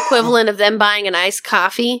it's the equivalent of them buying an iced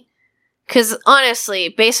coffee, because honestly,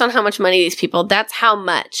 based on how much money these people, that's how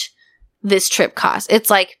much this trip costs.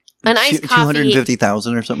 It's an iced coffee.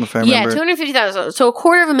 $250,000 or something, if I remember. Yeah, $250,000. So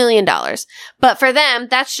 $250,000. But for them,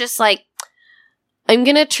 that's just I'm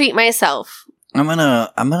going to treat myself. I'm gonna.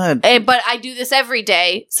 But I do this every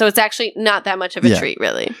day, so it's actually not that much of a treat,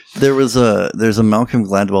 really. There's a Malcolm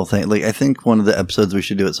Gladwell thing. I think one of the episodes we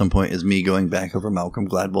should do at some point is me going back over Malcolm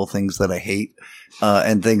Gladwell things that I hate,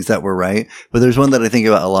 and things that were right. But there's one that I think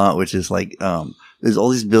about a lot, which is there's all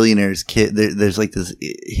these billionaires. There's this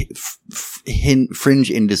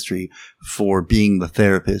fringe industry for being the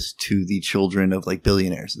therapist to the children of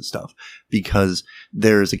billionaires and stuff, because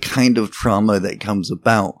there's a kind of trauma that comes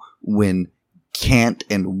about when can't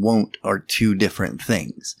and won't are two different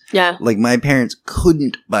things. Yeah. My parents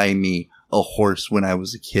couldn't buy me a horse when I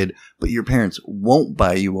was a kid, but your parents won't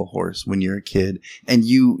buy you a horse when you're a kid. And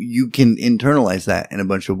you can internalize that in a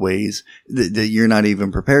bunch of ways that you're not even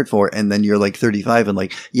prepared for. And then you're 35 and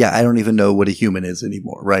I don't even know what a human is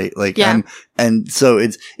anymore. Right. And so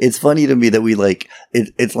it's funny to me that we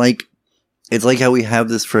it's like how we have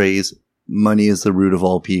this phrase, money is the root of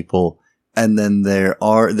all people. And then there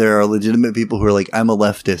are legitimate people who are I'm a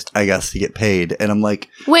leftist, I got to get paid. And I'm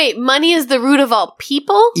wait, money is the root of all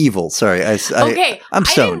people? Evil, sorry. I'm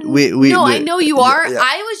stoned. I know you are. Yeah.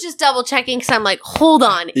 I was just double checking because I'm hold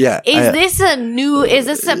on. Yeah. Is this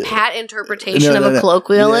a pat interpretation of a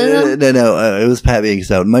colloquialism? No. It was Pat being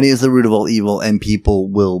stoned. Money is the root of all evil, and people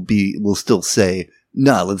will still say,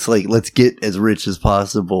 no, let's get as rich as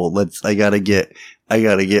possible. I gotta get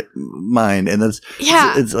mine. And that's,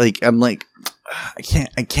 it's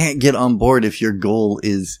I can't get on board if your goal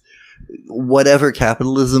is whatever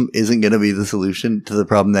capitalism isn't going to be the solution to the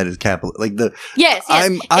problem that is capital. Like yes.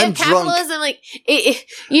 I'm if capitalism, drunk. like it's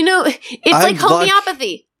like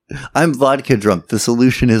homeopathy. I'm vodka drunk. The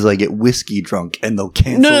solution is I get whiskey drunk, and they'll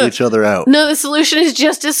cancel each other out. No, the solution is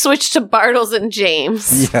just to switch to Bartles and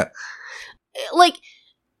James. Yeah, like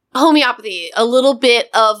homeopathy. A little bit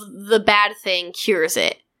of the bad thing cures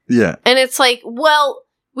it. Yeah, and it's like, well.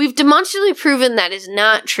 We've demonstrably proven that is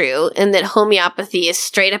not true and that homeopathy is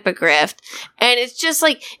straight up a grift. And it's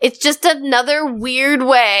just another weird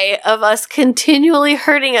way of us continually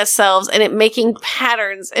hurting ourselves and it making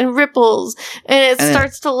patterns and ripples. And it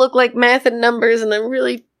starts to look like math and numbers and I'm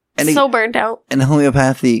really so burnt out. And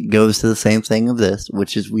homeopathy goes to the same thing of this,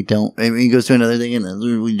 which is it goes to another thing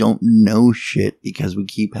and we don't know shit because we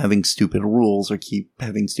keep having stupid rules or keep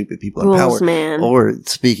having stupid people in power. Man. Or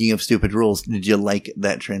speaking of stupid rules, did you like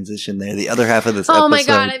that transition there? The other half of this episode. Oh my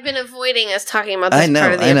god, I've been avoiding us talking about this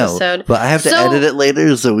part of the episode. But I have to edit it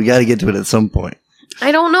later, so we gotta get to it at some point.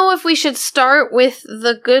 I don't know if we should start with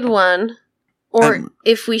the good one. Or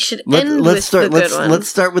if we should end with the good one. Let's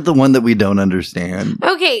start with the one that we don't understand.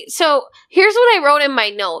 Okay, so here's what I wrote in my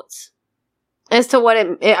notes as to what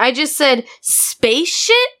I just said space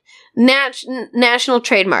shit, national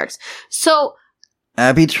trademarks. So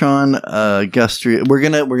Abitron, Gustria. We're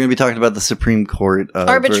gonna be talking about the Supreme Court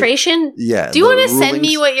arbitration. Yeah. Do you want to send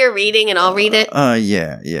me what you're reading and I'll read it?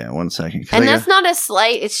 Yeah. 1 second. And that's not a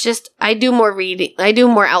slight. It's just I do more reading. I do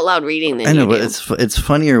more out loud reading than you do. But it's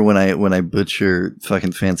funnier when I butcher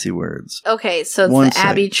fucking fancy words. Okay, so it's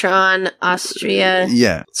Abitron, Austria.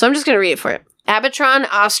 Yeah. So I'm just gonna read it for you. Abitron,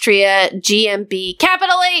 Austria, GmbH,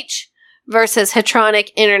 capital H. Versus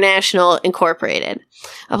Hetronic International Incorporated.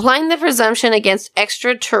 Applying the presumption against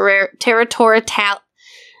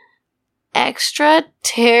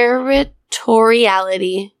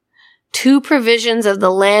extraterritoriality to provisions of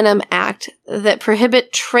the Lanham Act that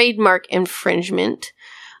prohibit trademark infringement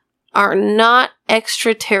are not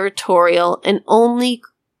extraterritorial and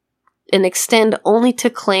extend only to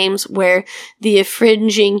claims where the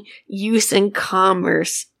infringing use in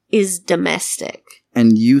commerce is domestic.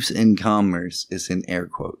 And use in commerce is in air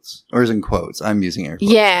quotes. Or is in quotes. I'm using air quotes.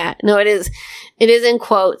 Yeah. No, it is. It is in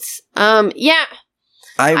quotes. Yeah.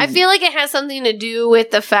 I feel like it has something to do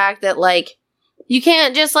with the fact that, like, you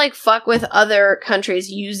can't just, like, fuck with other countries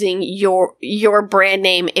using your brand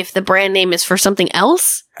name if the brand name is for something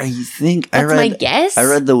else. That's my guess. I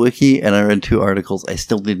read the wiki and I read 2 articles. I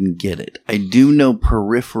still didn't get it. I do know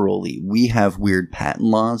peripherally we have weird patent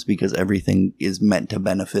laws because everything is meant to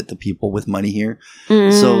benefit the people with money here.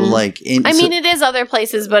 So, like... it is other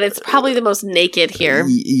places, but it's probably the most naked here.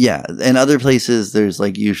 Yeah. And other places, there's,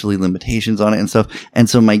 like, usually limitations on it and stuff. And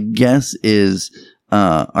so my guess is...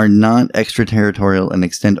 are not extraterritorial and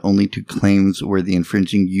extend only to claims where the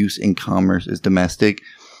infringing use in commerce is domestic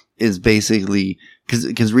is basically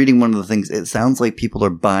because reading one of the things, it sounds like people are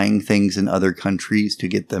buying things in other countries to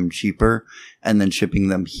get them cheaper and then shipping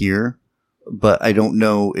them here. But I don't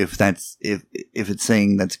know if that's if it's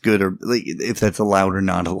saying that's good or like if that's allowed or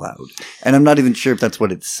not allowed. And I'm not even sure if that's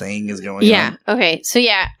what it's saying is going on. Yeah. Okay. So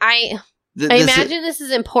yeah, I imagine this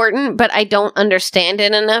is important, but I don't understand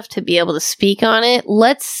it enough to be able to speak on it.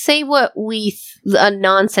 Let's say what a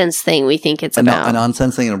nonsense thing we think it's about. A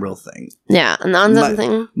nonsense thing and a real thing. Yeah, a nonsense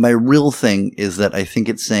thing. My real thing is that I think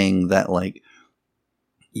it's saying that, like,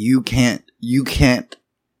 you can't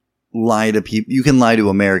lie to people. You can lie to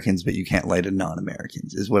Americans, but you can't lie to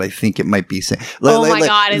non-Americans, is what I think it might be saying.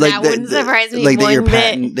 God, and that wouldn't surprise me one bit.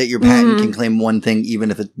 That your patent can claim one thing even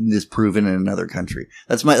if it is proven in another country.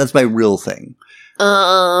 That's my real thing.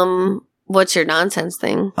 What's your nonsense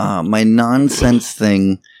thing? My nonsense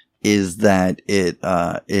thing is that it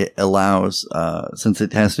allows, since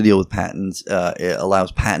it has to deal with patents, it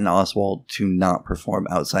allows Patton Oswalt to not perform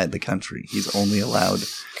outside the country. He's only allowed...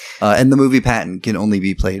 and the movie Patton can only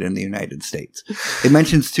be played in the United States. It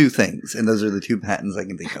mentions 2 things, and those are the 2 patents I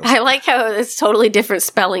can think of. I like how it's totally different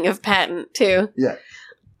spelling of patent, too. Yeah.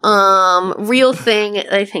 Real thing,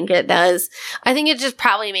 I think it does. I think it just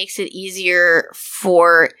probably makes it easier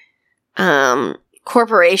for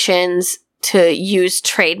corporations to use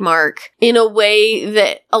trademark in a way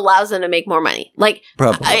that allows them to make more money. Like,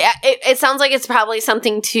 probably. It sounds like it's probably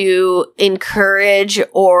something to encourage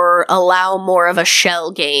or allow more of a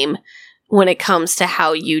shell game when it comes to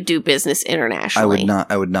how you do business internationally.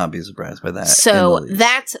 I would not be surprised by that. So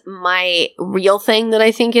that's my real thing that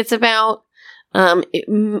I think it's about.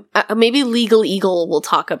 Maybe Legal Eagle will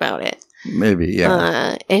talk about it. Maybe,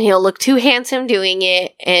 yeah. And he'll look too handsome doing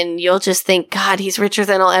it, and you'll just think, God, he's richer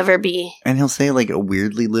than I'll ever be. And he'll say like a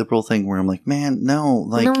weirdly liberal thing where I'm like, man, no,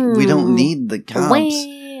 like we don't need the cops.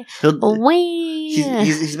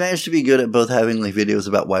 He's managed to be good at both having like videos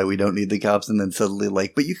about why we don't need the cops, and then suddenly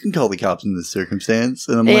like, but you can call the cops in this circumstance.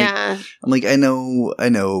 And I'm like, I know,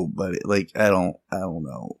 but like, I don't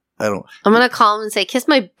know. I'm gonna call him and say, kiss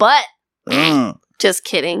my butt. Just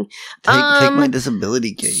kidding. Take my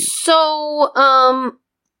disability case. So, all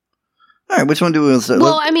right, which one do we want to start?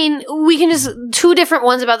 Well, I mean, we can just, 2 different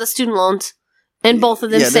ones about the student loans, and both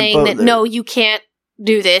of them saying that, no, you can't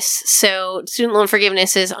do this. So, student loan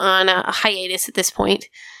forgiveness is on a hiatus at this point.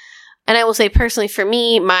 And I will say, personally, for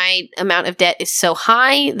me, my amount of debt is so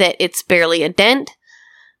high that it's barely a dent.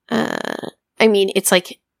 I mean, it's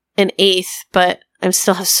like an eighth, but I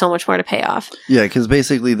still have so much more to pay off. Yeah, because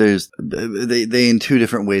basically they in 2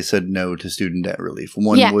 different ways said no to student debt relief.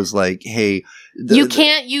 One was like, hey... you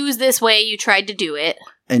can't use this way you tried to do it.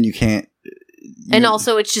 And you can't... and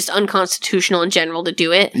also it's just unconstitutional in general to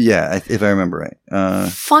do it. Yeah, if I remember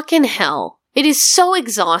right. Fucking hell. It is so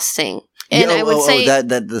exhausting. And I would say...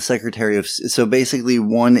 that the Secretary of... So basically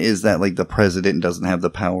one is that like the president doesn't have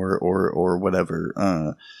the power or whatever...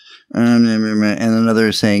 and another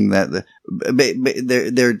is saying that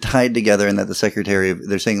they're tied together, and that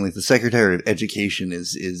they're saying like the Secretary of Education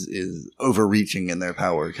is overreaching in their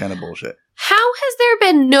power, kind of bullshit. How has there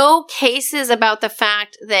been no cases about the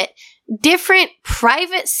fact that different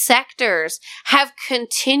private sectors have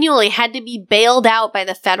continually had to be bailed out by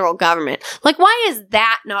the federal government? Like, why is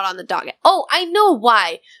that not on the docket? Oh, I know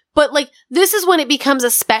why. But, like, this is when it becomes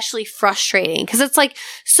especially frustrating. Because it's like,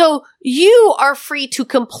 so you are free to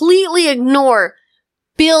completely ignore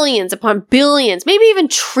billions upon billions, maybe even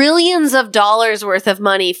trillions of dollars worth of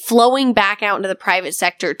money flowing back out into the private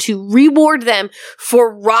sector to reward them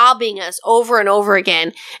for robbing us over and over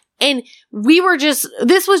again. And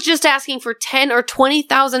this was just asking for $10,000 or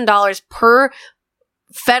 $20,000 per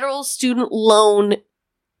federal student loan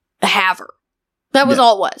haver. That was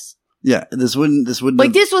all it was. Yeah, this wouldn't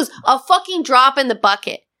like, this was a fucking drop in the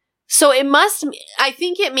bucket. So I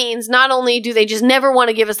think it means not only do they just never want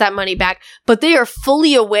to give us that money back, but they are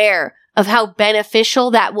fully aware of how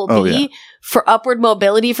beneficial that will be for upward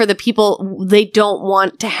mobility for the people they don't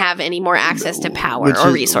want to have any more access to power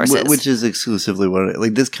or resources. Which is exclusively what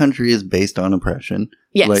like this country is based on oppression.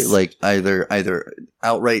 Yes. Like either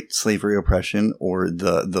outright slavery oppression or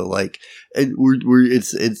the like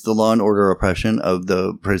it's the law and order oppression of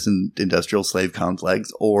the prison industrial slave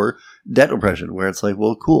complex, or debt oppression, where it's like,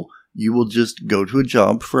 well, cool, you will just go to a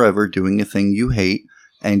job forever doing a thing you hate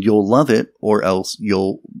and you'll love it, or else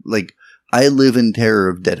you'll like. I live in terror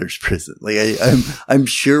of debtor's prison. Like I'm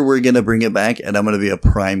sure we're gonna bring it back, and I'm gonna be a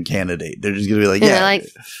prime candidate. They're just gonna be like,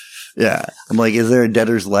 yeah. I'm like, is there a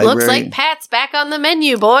debtor's library? Looks like Pat's back on the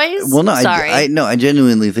menu, boys. Well, no, sorry. I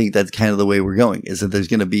genuinely think that's kind of the way we're going. Is that there's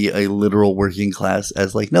gonna be a literal working class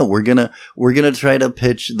as like, no, we're gonna try to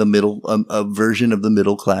pitch the middle a version of the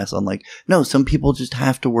middle class on like, no, some people just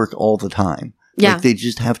have to work all the time. Yeah. Like, they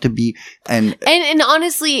just have to be, and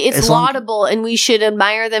honestly, it's laudable, and we should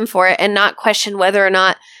admire them for it and not question whether or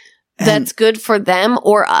not that's good for them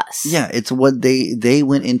or us. Yeah, it's what they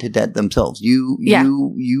went into debt themselves.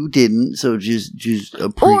 You didn't, so just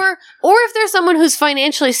or if there's someone who's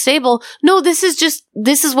financially stable, no, this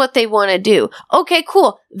is what they want to do. Okay,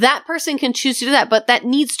 cool. That person can choose to do that, but that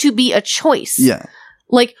needs to be a choice. Yeah.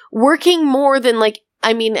 Like, working more than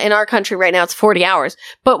I mean, in our country right now, it's 40 hours,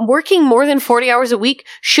 but working more than 40 hours a week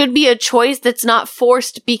should be a choice that's not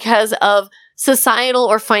forced because of societal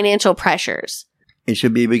or financial pressures. It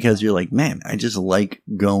should be because you're like, man, I just like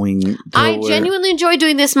going. I genuinely enjoy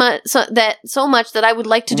doing this so much that I would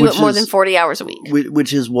like to do it more than 40 hours a week.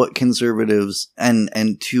 Which is what conservatives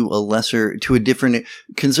and to a different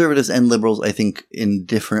conservatives and liberals, I think, in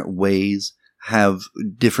different ways have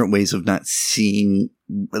different ways of not seeing,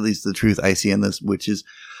 at least the truth I see in this, which is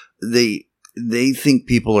they think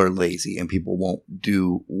people are lazy and people won't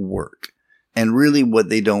do work. And really what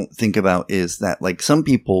they don't think about is that, like, some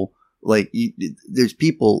people, like, there's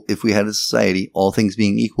people, if we had a society, all things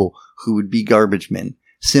being equal, who would be garbage men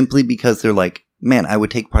simply because they're like, man, I would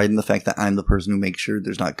take pride in the fact that I'm the person who makes sure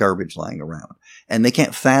there's not garbage lying around. And they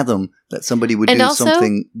can't fathom that somebody would do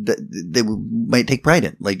something that they might take pride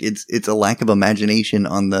in. Like, it's a lack of imagination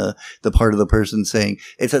on the part of the person saying,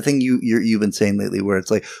 it's a thing you've been saying lately where it's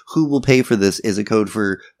like, who will pay for this is a code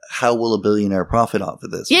for how will a billionaire profit off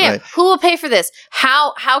of this? Yeah. Right? Who will pay for this?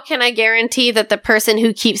 How can I guarantee that the person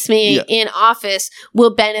who keeps me in office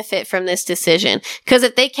will benefit from this decision? Because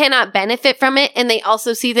if they cannot benefit from it, and they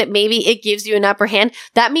also see that maybe it gives you an upper hand,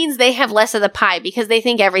 that means they have less of the pie because they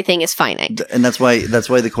think everything is finite. And that's why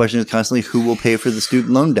the question is constantly, who will pay for the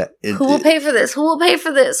student loan debt? Who will pay for this? Who will pay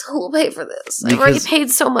for this? Who will pay for this? I've already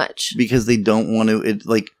paid so much. Because they don't want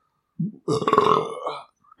to,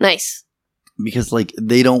 Nice. Because, like,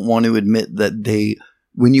 they don't want to admit that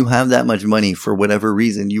when you have that much money, for whatever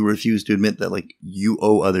reason, you refuse to admit that, like, you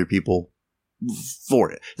owe other people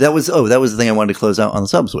for it. That was the thing I wanted to close out on the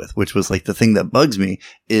subs with, which was, like, the thing that bugs me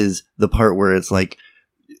is the part where it's, like,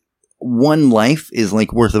 one life is,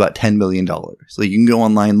 like, worth about $10 million. So you can go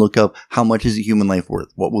online, look up how much is a human life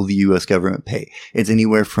worth? What will the U.S. government pay? It's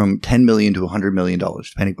anywhere from $10 million to $100 million,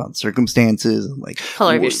 depending upon circumstances, and, like,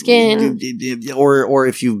 color of your skin, or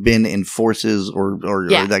if you've been in forces or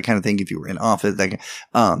that kind of thing. If you were in office,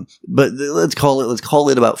 but let's call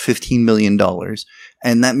it about $15 million.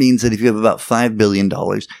 And that means that if you have about $5 billion,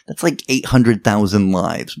 that's like 800,000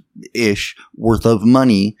 lives ish worth of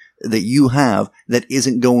money that you have that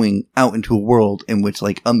isn't going out into a world in which,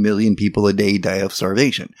 like, 1 million people a day die of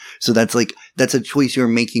starvation. So that's a choice you're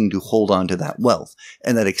making to hold on to that wealth.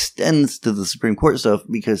 And that extends to the Supreme Court stuff,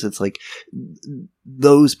 because it's like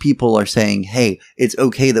those people are saying, hey, it's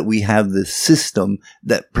okay that we have this system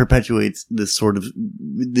that perpetuates this sort of,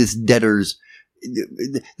 this debtor's,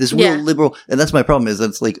 this real liberal, and that's my problem, is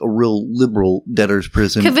that's like a real liberal debtor's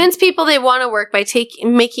prison. Convince people they want to work by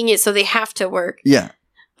making it so they have to work. Yeah.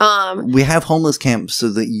 We have homeless camps so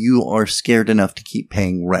that you are scared enough to keep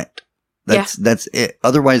paying rent. That's it.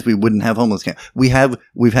 Otherwise, we wouldn't have homeless camps.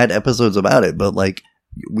 We've had episodes about it, but, like,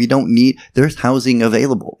 we don't need, there's housing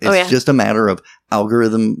available. It's just a matter of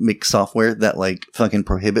algorithmic software that, like, fucking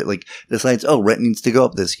prohibit, like, decides, oh, rent needs to go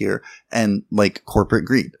up this year, and, like, corporate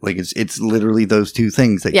greed. Like, it's literally those two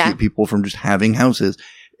things that keep people from just having houses.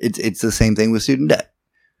 It's the same thing with student debt.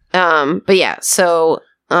 But yeah, so,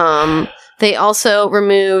 they also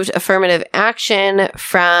removed affirmative action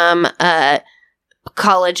from,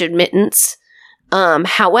 college admittance.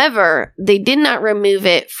 However, they did not remove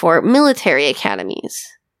it for military academies.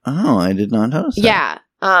 Oh, I did not notice that.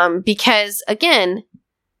 Yeah. Because, again,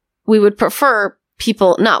 we would prefer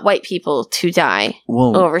people, not white people, to die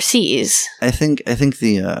overseas. I think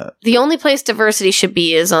the only place diversity should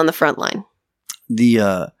be is on the front line.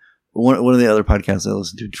 One of the other podcasts I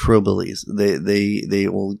listen to, Trillbillies,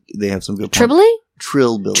 they have some good Trillbilly?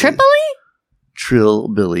 Trillbillies. Tripoli?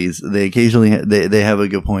 Trillbillies. They occasionally they have a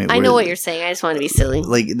good point. I know what you're saying. I just want to be silly.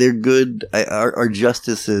 Like, they're good. Our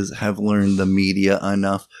justices have learned the media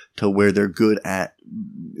enough to where they're good at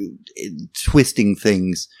twisting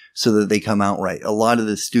things so that they come out right. A lot of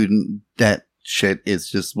the student debt shit is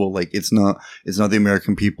just, well, like, it's not the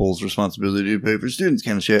American people's responsibility to pay for students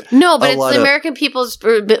kind of shit. No, but it's the American people's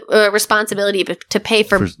responsibility to pay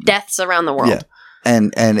for deaths around the world. Yeah.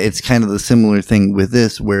 And it's kind of the similar thing with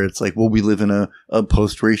this, where it's like, well, we live in a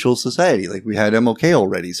post-racial society. Like, we had MLK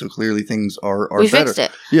already, so clearly things are we better. Fixed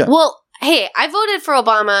it. Yeah. Well, hey, I voted for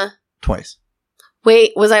Obama twice.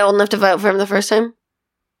 Wait, was I old enough to vote for him the first time?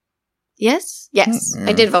 Yes.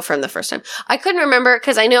 I did vote for him the first time. I couldn't remember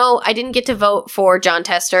because I know I didn't get to vote for John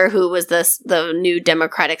Tester, who was the new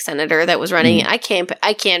Democratic senator that was running. I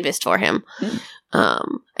canvassed for him. I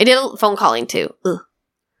did a phone calling too. Ugh.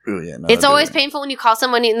 Oh, yeah, no, it's always painful when you call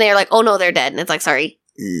someone and they're like, oh no, they're dead. And it's like, sorry.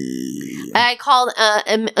 I called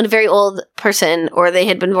a very old person, or they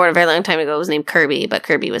had been born a very long time ago. It was named Kirby, but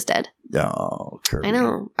Kirby was dead. Oh, Kirby. I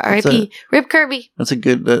know. R.I.P. Rip Kirby. That's a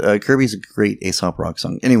good, Kirby's a great Aesop Rock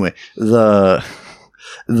song. Anyway, the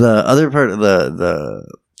other part of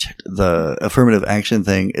the affirmative action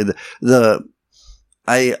thing,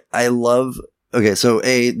 I love. Okay, so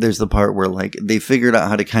there's the part where, like, they figured out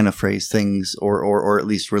how to kind of phrase things or at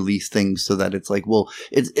least release things so that it's like, well,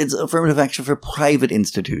 it's affirmative action for private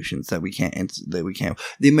institutions that we can't.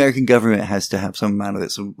 The American government has to have some amount of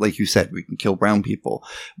it. So, like you said, we can kill brown people.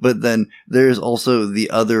 But then there's also the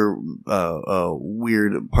other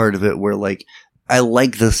weird part of it where, like, I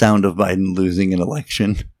like the sound of Biden losing an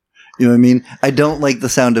election. You know what I mean? I don't like the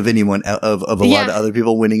sound of anyone of a lot of other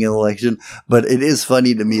people winning an election, but it is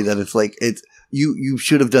funny to me that it's like, you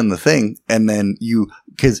should have done the thing, and then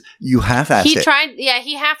because you half-assed it. He tried,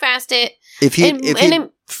 he half-assed it. If he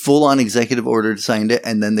full-on executive order signed it,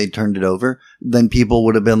 and then they turned it over, then people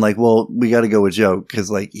would have been like, well, we got to go with Joe, because,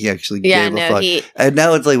 like, he actually gave a fuck. And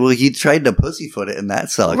now it's like, well, he tried to pussyfoot it, and that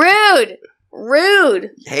sucked.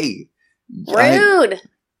 Rude. Hey. Rude.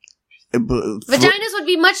 Vaginas would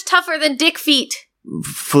be much tougher than dick feet.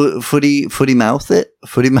 footy mouth it.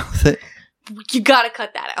 You gotta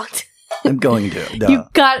cut that out. I'm going to. No. You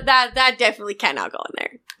got that. That definitely cannot go in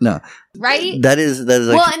there. No. Right? That is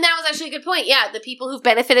actually, well, and that was actually a good point. Yeah, the people who've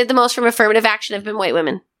benefited the most from affirmative action have been white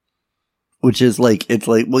women. Which is like, it's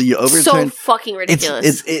like, well, you overturn. So fucking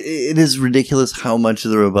ridiculous. It is ridiculous how much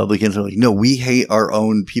the Republicans are like, no, we hate our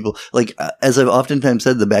own people. Like, as I've oftentimes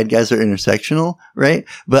said, the bad guys are intersectional, right?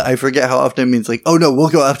 But I forget how often it means like, oh no, we'll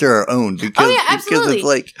go after our own. Because, oh yeah, absolutely.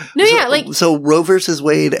 Because it's like, no, so, yeah, like. So Roe versus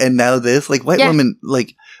Wade and now this, like white women,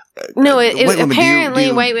 like. No, white women,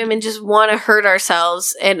 apparently white women just want to hurt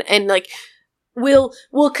ourselves and like, we'll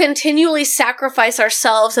continually sacrifice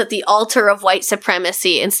ourselves at the altar of white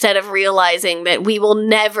supremacy instead of realizing that we will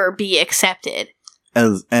never be accepted.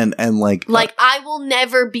 And like I will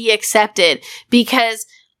never be accepted because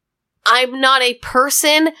I'm not a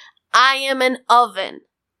person. I am an oven.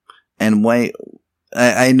 And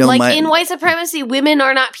I know like in white supremacy, women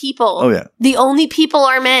are not people. Oh yeah. The only people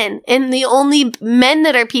are men. And the only men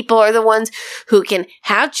that are people are the ones who can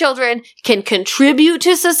have children, can contribute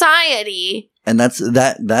to society. And that's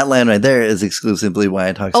that line right there is exclusively why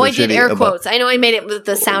I talk so shitty. Oh, I did air quotes. I know I made it with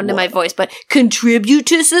the sound in my voice, but contribute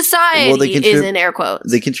to society is in air quotes.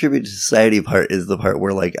 The contribute to society part is the part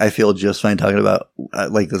where like I feel just fine talking about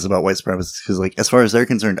like this about white supremacists because like as far as they're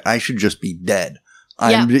concerned, I should just be dead.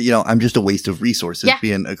 I'm just a waste of resources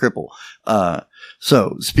being a cripple.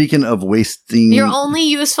 So speaking of wasting, you're only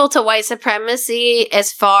useful to white supremacy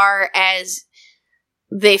as far as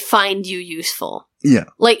they find you useful. Yeah.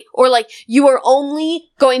 Like you are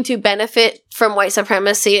only going to benefit from white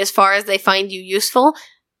supremacy as far as they find you useful.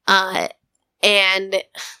 And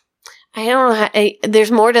I don't know how,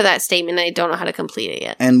 there's more to that statement. I don't know how to complete it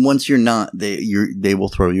yet. And once you're not, they will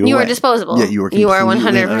throw you away. You are disposable. Yeah, you are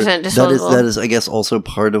 100% disposable. That is, I guess, also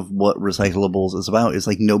part of what recyclables is about. Is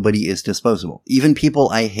like nobody is disposable. Even people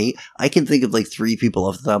I hate, I can think of like 3 people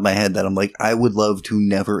off the top of my head that I'm like, I would love to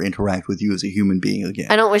never interact with you as a human being again.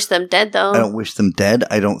 I don't wish them dead, though. I don't wish them dead.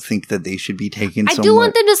 I don't think that they should be taken I do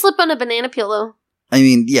want them to slip on a banana peel, though. I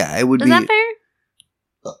mean, yeah, it would be. Is that fair?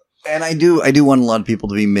 And I do want a lot of people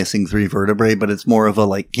to be missing 3 vertebrae, but it's more of a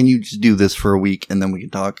like, can you just do this for a week and then we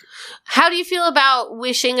can talk? How do you feel about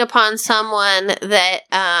wishing upon someone that,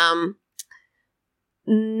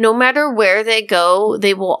 no matter where they go,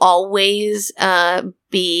 they will always,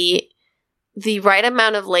 be the right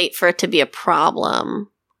amount of late for it to be a problem?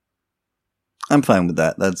 I'm fine with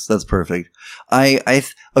that. That's perfect. I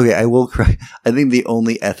will cry. I think the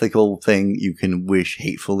only ethical thing you can wish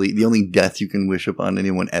hatefully, the only death you can wish upon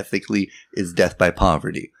anyone ethically is death by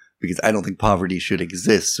poverty. Because I don't think poverty should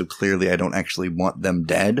exist, so clearly I don't actually want them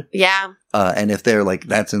dead. Yeah. And if they're like,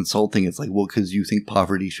 that's insulting, it's like, well, because you think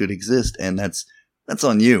poverty should exist, and that's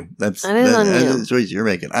on you. That's the choice you're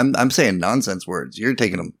making. I'm saying nonsense words. You're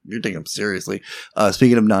taking them seriously.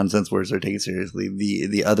 Speaking of nonsense words, they're taken seriously.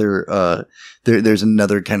 The other there's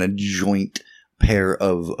another kind of joint pair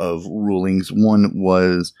of rulings. One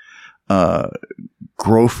was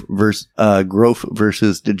Grove versus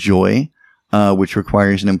DeJoy, which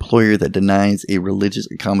requires an employer that denies a religious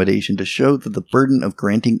accommodation to show that the burden of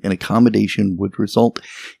granting an accommodation would result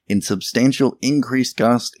in substantial increased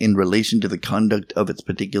cost in relation to the conduct of its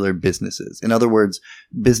particular businesses. In other words,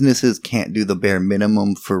 businesses can't do the bare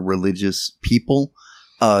minimum for religious people,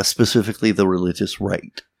 specifically the religious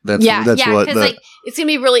right. That's what because like it's gonna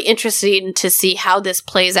be really interesting to see how this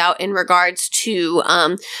plays out in regards to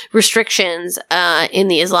restrictions in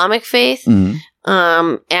the Islamic faith. Mm-hmm.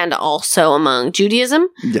 And also among Judaism.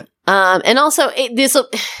 Yeah. And also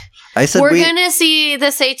we're gonna see the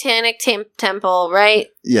Satanic Temple, right?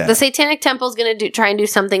 Yeah. The Satanic Temple's gonna try and do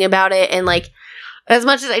something about it, and like, as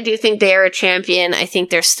much as I do think they are a champion, I think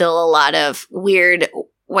there's still a lot of weird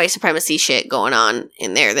white supremacy shit going on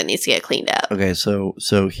in there that needs to get cleaned up. Okay, so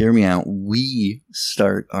hear me out. We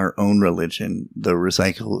start our own religion, the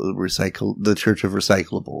the Church of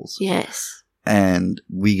Recyclables. Yes. And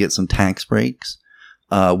we get some tax breaks.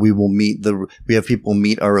 We have people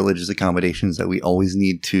meet our religious accommodations that we always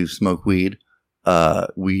need to smoke weed.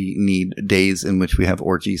 We need days in which we have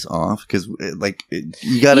orgies off because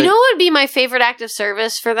you gotta. You know what would be my favorite act of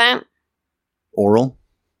service for that? Oral?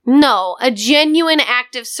 No, a genuine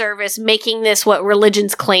act of service making this what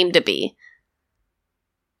religions claim to be.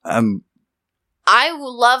 I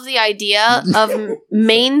love the idea of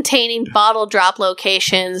maintaining bottle drop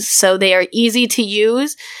locations so they are easy to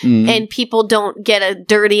use and people don't get a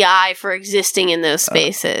dirty eye for existing in those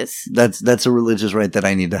spaces. That's a religious right that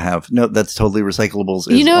I need to have. No, that's totally recyclables.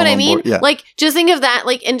 You know what I mean? Yeah. Like, just think of that,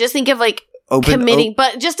 and just think of committing.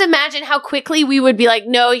 But just imagine how quickly we would be like,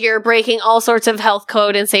 no, you're breaking all sorts of health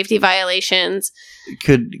code and safety violations.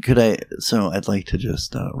 Could I? So I'd like to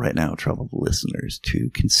just right now trouble the listeners to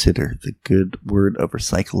consider the good word of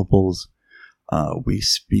recyclables. We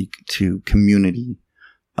speak to community,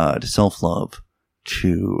 to self-love,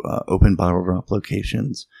 to open bottle drop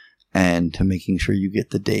locations, and to making sure you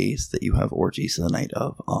get the days that you have orgies the night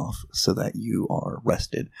of off so that you are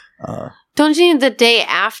rested. Don't you need the day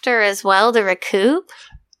after as well to recoup?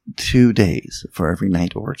 2 days for every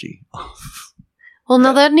night orgy off. Well,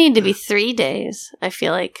 no, that'd need to be 3 days, I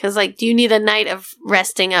feel like. Because, like, do you need a night of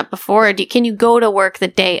resting up before? Or can you go to work the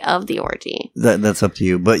day of the orgy? That's up to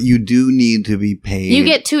you. But you do need to be paid. You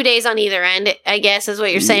get 2 days on either end, I guess, is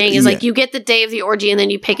what you're saying. Is like you get the day of the orgy and then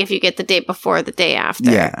you pick if you get the day before or the day after.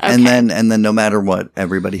 Yeah, okay. and then no matter what,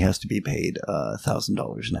 everybody has to be paid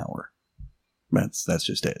 $1,000 an hour. That's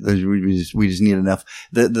just it. We just need enough.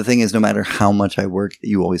 The thing is, no matter how much I work,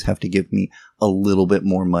 you always have to give me a little bit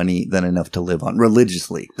more money than enough to live on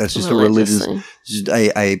religiously. That's just a religious.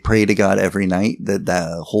 I pray to God every night that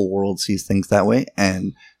the whole world sees things that way,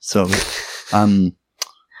 and so it's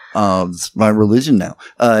my religion now.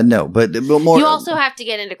 No, but more. You also have to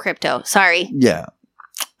get into crypto. Sorry. Yeah.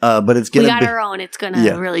 But it's gonna. We got our own. It's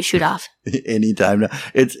gonna really shoot off anytime now.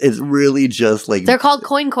 It's really just like they're called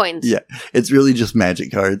coins. Yeah, it's really just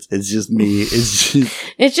magic cards. It's just me.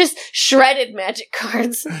 It's just shredded magic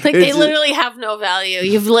cards. Like they literally have no value.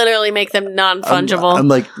 You've literally make them non-fungible. I'm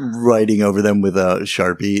like writing over them with a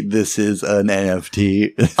Sharpie. This is an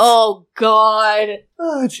NFT. Oh God.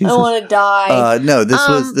 Oh, Jesus. I want to die. No,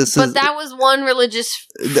 but that was one religious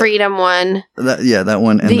freedom one. That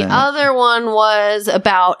one. And the other one was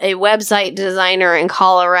about a website designer in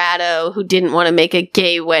Colorado who didn't want to make a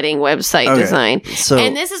gay wedding website design. So,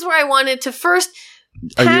 and this is where I wanted to first.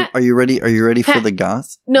 Are you ready? Are you ready for the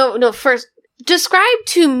goth? No. First, describe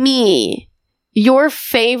to me your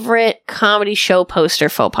favorite comedy show poster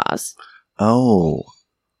faux pas. Oh.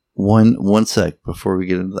 One sec before we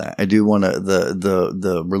get into that. I do want to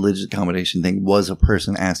the religious accommodation thing was a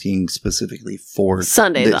person asking specifically for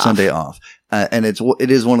Sunday off. And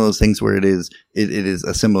it is one of those things where it is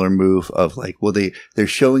a similar move of like, well, they're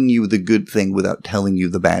showing you the good thing without telling you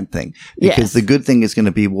the bad thing, because the good thing is going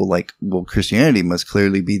to be, well, Christianity must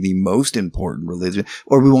clearly be the most important religion,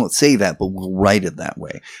 or we won't say that, but we'll write it that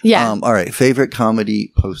way. Yeah. All right. Favorite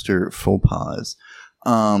comedy poster faux pas.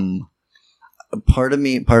 Part of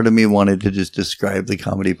me wanted to just describe the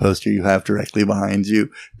comedy poster you have directly behind you.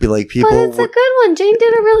 Be like, people. But it's a good one. Jane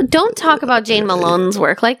did a really. Don't talk about Jane Malone's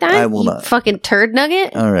work like that. I will not. Fucking turd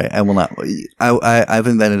nugget. All right, I will not. I've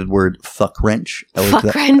invented the word fuck wrench.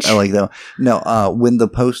 Wrench. I like that. No, when the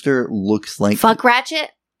poster looks like fuck ratchet.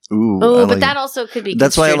 Ooh, but that also could be.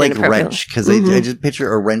 That's why I like wrench, because I just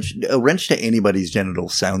picture a wrench. A wrench to anybody's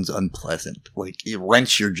genitals sounds unpleasant. Like you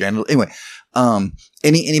wrench your genital. Anyway,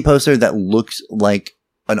 any poster that looks like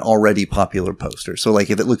an already popular poster. So like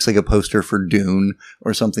if it looks like a poster for Dune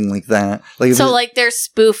or something like that. Like they're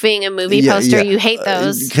spoofing a movie poster. You hate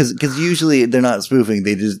those because usually they're not spoofing.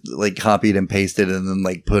 They just like copied and pasted and then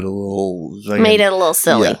like put a little made it a little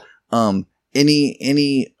silly. Yeah.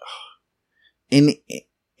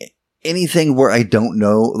 Anything where I don't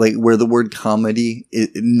know, like where the word comedy it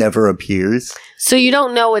never appears. So you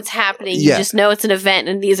don't know what's happening. You just know it's an event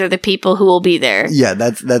and these are the people who will be there. Yeah,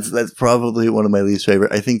 that's probably one of my least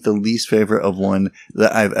favorite. I think the least favorite of one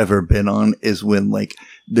that I've ever been on is when like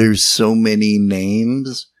there's so many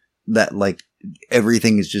names that like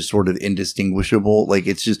everything is just sort of indistinguishable. Like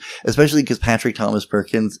it's just, especially because Patrick Thomas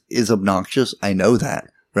Perkins is obnoxious. I know that,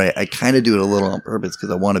 right? I kind of do it a little on purpose because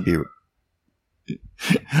I want to be.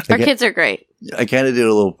 Our kids are great. I kind of do it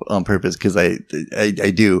a little on purpose because I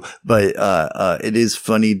do, but it is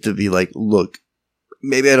funny to be like, look,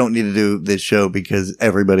 maybe I don't need to do this show because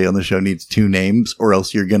everybody on the show needs 2 names, or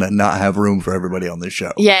else you're gonna not have room for everybody on the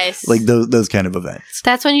show. Yes, like those kind of events.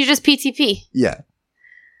 That's when you just PTP. Yeah.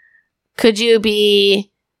 Could you be?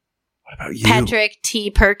 What about you? Patrick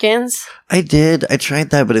T. Perkins. I did. I tried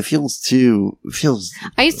that, but it feels.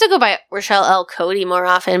 I used to go by Rochelle L. Cody more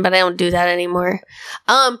often, but I don't do that anymore.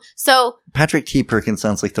 So Patrick T. Perkins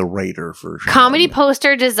sounds like the writer for comedy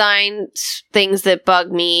poster design things that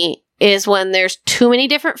bug me is when there's too many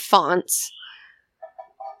different fonts.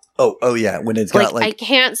 Oh yeah, when it's got like I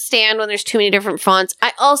can't stand when there's too many different fonts.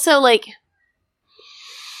 I also like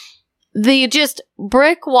the just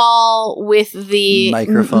brick wall with the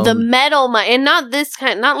microphone, the metal and not this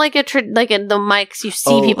kind, not like the mics you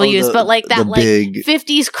see people use, but like that like big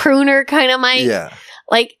 50s crooner kind of mic. Yeah,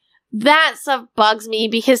 like that stuff bugs me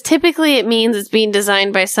because typically it means it's being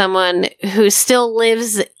designed by someone who still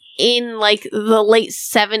lives in like the late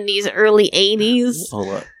 70s, early 80s. Hold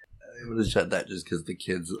on. I'm going to shut that just because the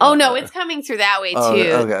kids... Oh, no, it's coming through that way, too.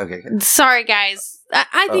 Okay. Sorry, guys.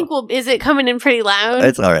 I think is it coming in pretty loud?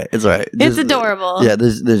 It's all right. It's adorable. Yeah,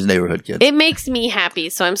 there's neighborhood kids. It makes me happy,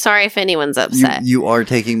 so I'm sorry if anyone's upset. You are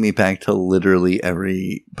taking me back to literally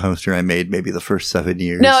every poster I made, maybe the first 7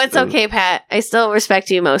 years. No, it's okay, Pat. I still respect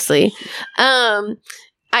you mostly.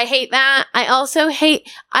 I hate that. I also hate,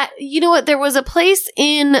 you know what? There was a place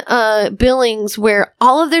in Billings where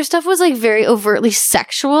all of their stuff was like very overtly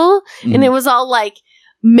sexual, and it was all like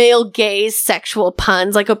male gaze sexual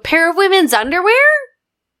puns, like a pair of women's underwear.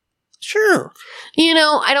 Sure. You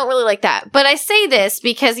know, I don't really like that. But I say this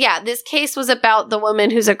because, yeah, this case was about the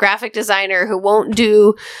woman who's a graphic designer who won't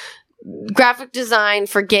do graphic design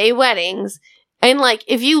for gay weddings. And like,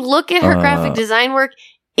 if you look at her graphic design work,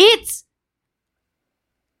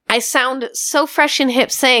 I sound so fresh and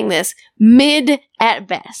hip saying this, mid at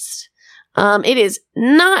best. It is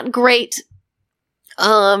not great.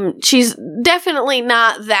 She's definitely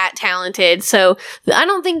not that talented. So I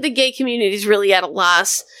don't think the gay community is really at a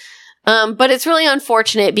loss. But it's really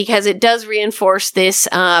unfortunate because it does reinforce this,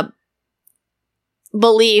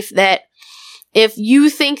 belief that if you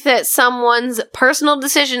think that someone's personal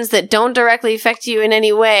decisions that don't directly affect you in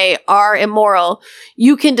any way are immoral,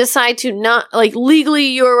 you can decide to not, like, legally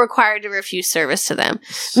you're required to refuse service to them.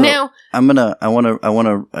 So now,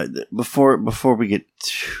 before we get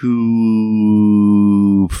too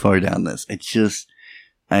far down this,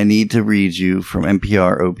 I need to read you from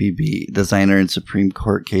NPR OPB, designer in Supreme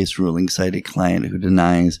Court case ruling cited client who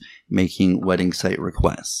denies making wedding site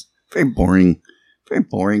requests. Very boring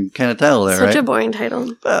kind of title there, right? Such a boring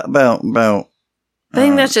title. About I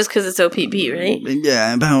think that's just because it's OPB, right?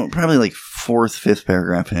 Yeah, about probably like 4th, 5th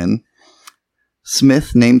paragraph in.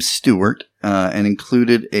 Smith named Stewart and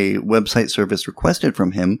included a website service requested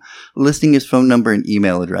from him, listing his phone number and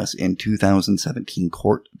email address in 2017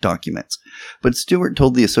 court documents. But Stewart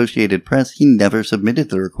told the Associated Press he never submitted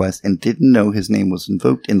the request and didn't know his name was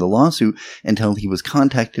invoked in the lawsuit until he was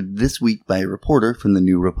contacted this week by a reporter from the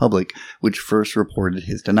New Republic, which first reported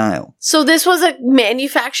his denial. So this was a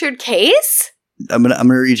manufactured case? I'm gonna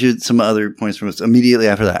read you some other points from us immediately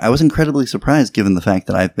after that. I was incredibly surprised given the fact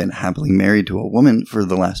that I've been happily married to a woman for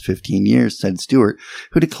the last 15 years, said Stewart,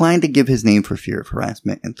 who declined to give his name for fear of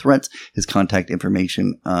harassment and threats. His contact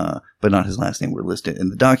information, but not his last name, were listed in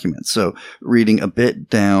the documents. So reading a bit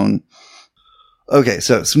down. Okay,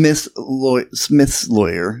 so Smith's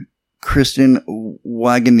lawyer, Kristen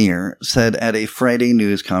Wagoneer, said at a Friday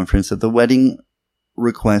news conference that the wedding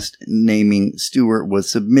request naming Stewart was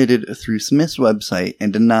submitted through Smith's website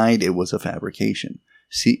and denied it was a fabrication.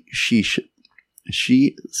 She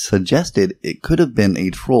suggested it could have been a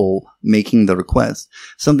troll making the request,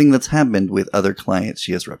 something that's happened with other clients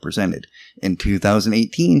she has represented. In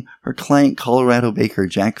 2018, her client, Colorado baker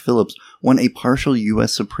Jack Phillips, won a partial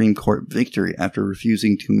U.S. Supreme Court victory after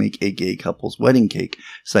refusing to make a gay couple's wedding cake,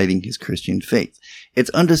 citing his Christian faith. It's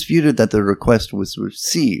undisputed that the request was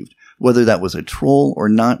received. Whether that was a troll or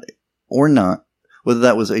not, whether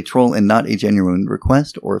that was a troll and not a genuine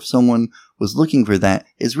request, or if someone was looking for that,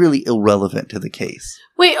 is really irrelevant to the case.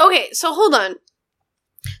 Wait, okay, so hold on.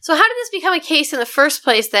 So how did this become a case in the first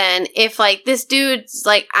place then, if, like, this dude's,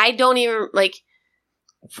 like, I don't even, like...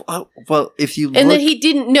 Well, if you and then he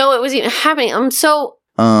didn't know it was even happening. I'm so...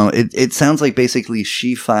 It sounds like basically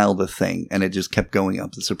she filed a thing, and it just kept going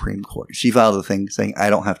up the Supreme Court. She filed a thing saying, I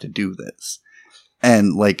don't have to do this.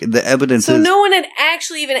 And, like, the evidence So no one had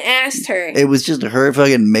actually even asked her. It was just her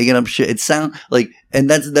fucking making up shit. It sound like, and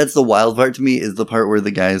that's the wild part to me, is the part where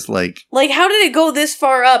the guy's like... Like, how did it go this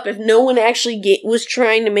far up if no one actually was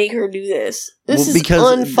trying to make her do this? This is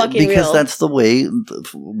unfucking real. Because that's the way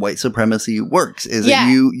white supremacy works, is that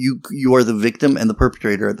you are the victim and the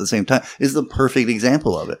perpetrator at the same time. Is the perfect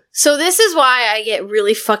example of it. So this is why I get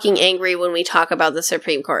really fucking angry when we talk about the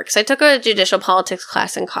Supreme Court. Because I took a judicial politics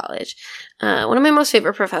class in college. One of my most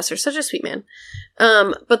favorite professors, such a sweet man.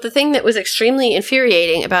 But the thing that was extremely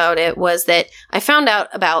infuriating about it was that I found out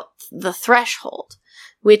about the threshold,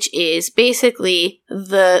 which is basically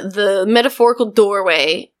the metaphorical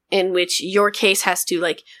doorway in which your case has to,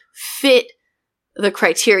 like, fit the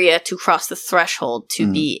criteria to cross the threshold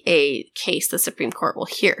to be a case the Supreme Court will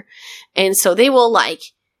hear. And so they will, like,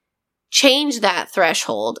 change that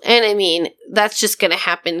threshold. And I mean, that's just going to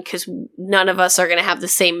happen because none of us are going to have the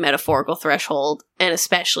same metaphorical threshold. And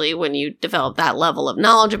especially when you develop that level of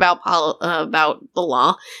knowledge about the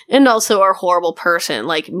law, and also are a horrible person,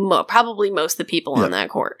 like probably most of the people on that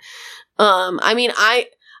court. I mean, I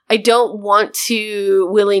don't want to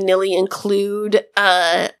willy-nilly include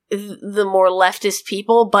the more leftist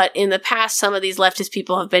people, but in the past, some of these leftist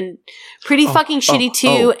people have been pretty fucking shitty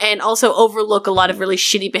too, and also overlook a lot of really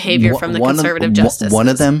shitty behavior from the conservative justices. One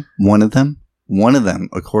of them,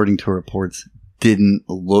 according to reports, didn't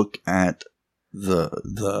look at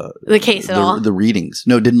the case at all. The readings.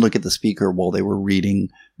 No, didn't look at the speaker while they were reading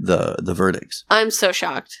the verdicts. I'm so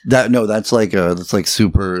shocked. That's like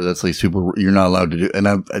super. You're not allowed to do. And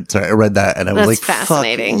I read that and I was like,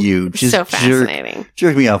 fascinating. Fuck you. Just so fascinating.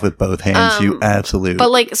 Jerk me off with both hands. You absolute.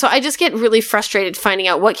 But like, so I just get really frustrated finding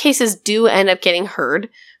out what cases do end up getting heard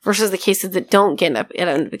versus the cases that don't end up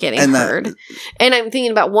getting heard. And I'm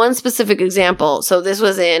thinking about one specific example. So this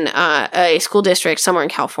was in a school district somewhere in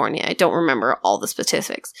California. I don't remember all the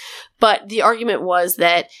specifics. But the argument was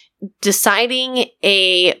that deciding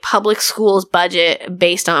a public school's budget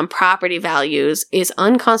based on property values is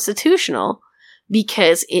unconstitutional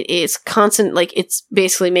because it is it's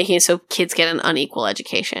basically making it so kids get an unequal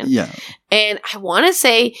education. Yeah. And I want to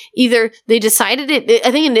say either they decided it,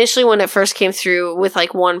 I think initially when it first came through with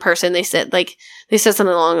like one person, they said something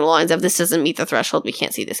along the lines of, this doesn't meet the threshold, we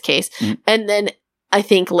can't see this case. Mm-hmm. And then I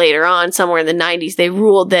think later on, somewhere in the 90s, they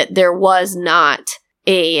ruled that there was not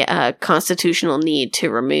a constitutional need to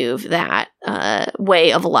remove that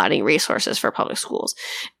way of allotting resources for public schools.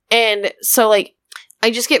 And so like, I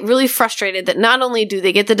just get really frustrated that not only do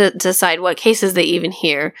they get to decide what cases they even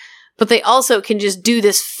hear, but they also can just do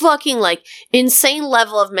this fucking like insane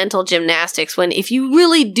level of mental gymnastics when if you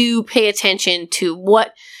really do pay attention to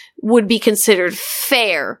what would be considered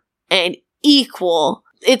fair and equal,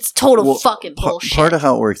 it's total fucking bullshit. Part of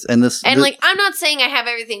how it works, and like, I'm not saying I have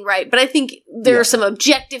everything right, but I think there are some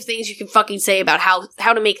objective things you can fucking say about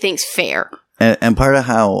how to make things fair. And part of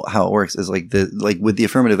how it works is like with the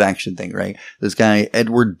affirmative action thing, right? This guy,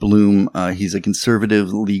 Edward Bloom, he's a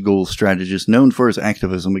conservative legal strategist known for his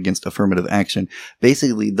activism against affirmative action.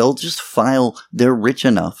 Basically, they'll just they're rich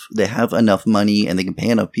enough, they have enough money, and they can pay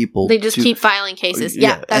enough people. They just keep filing cases.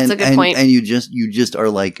 Yeah, that's a good point. And you just are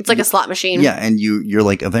like, it's like a slot machine. Yeah, and you're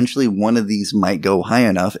like, eventually one of these might go high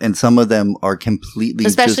enough, and some of them are completely,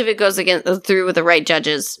 especially if it goes through with the right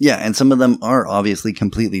judges. Yeah, and some of them are obviously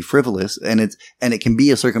completely frivolous, and it can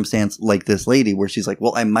be a circumstance like this lady where she's like,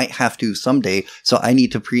 well, I might have to someday, so I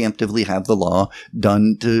need to preemptively have the law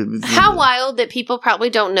done to... How wild that people probably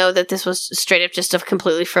don't know that this was straight up just a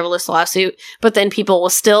completely frivolous lawsuit, but then people will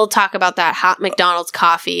still talk about that hot McDonald's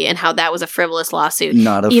coffee and how that was a frivolous lawsuit.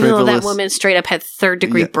 Not a even frivolous... though that woman straight up had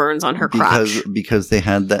third-degree burns on her crotch. Because they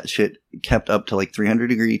had that shit kept up to like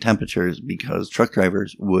 300-degree temperatures because truck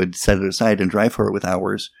drivers would set it aside and drive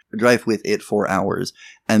with it for hours.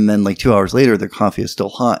 And then like 2 hours later, their coffee is still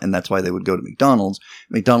hot. And that's why they would go to McDonald's.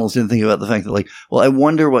 McDonald's didn't think about the fact that like, well, I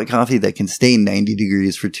wonder what coffee that can stay 90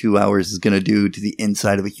 degrees for 2 hours is going to do to the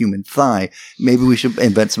inside of a human thigh. Maybe we should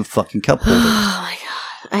invent some fucking cup holders. Oh my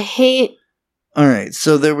God. I hate... All right,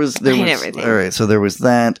 so there was everything. All right, so there was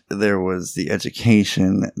that. There was the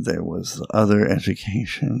education. There was the other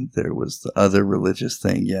education. There was the other religious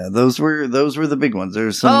thing. Yeah, those were the big ones.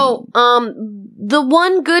 There's some. The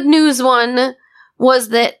one good news one was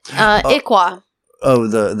that ICWA. Oh,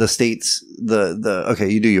 the states. The okay,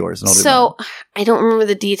 you do yours. And I'll do mine. I don't remember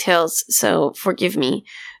the details, so forgive me.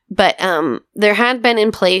 But there had been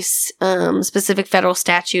in place specific federal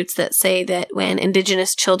statutes that say that when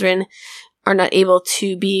Indigenous children are not able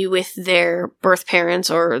to be with their birth parents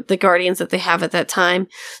or the guardians that they have at that time,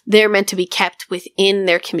 they're meant to be kept within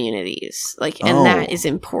their communities. That is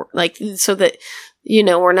important. Like, so that,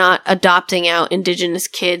 we're not adopting out Indigenous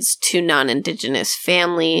kids to non-Indigenous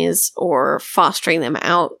families or fostering them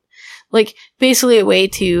out. Like, basically a way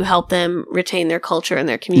to help them retain their culture and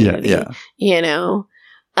their community. Yeah.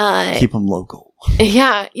 Keep them local.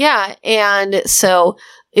 Yeah. And so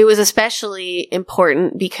it was especially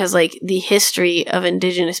important because, like, the history of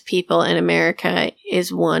Indigenous people in America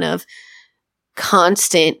is one of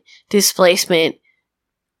constant displacement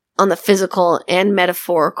on the physical and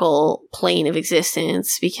metaphorical plane of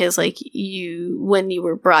existence. Because, like, when you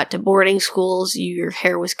were brought to boarding schools, your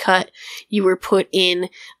hair was cut, you were put in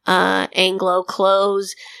Anglo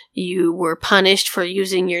clothes, you were punished for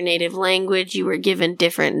using your native language, you were given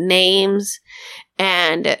different names,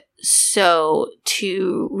 and so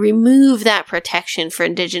to remove that protection for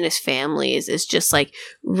Indigenous families is just like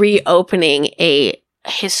reopening a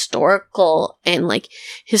historical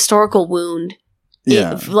wound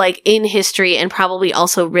in history, and probably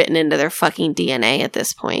also written into their fucking DNA at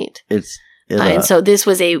this point. And so this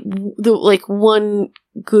was one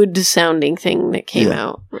good sounding thing that came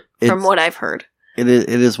out from what I've heard. It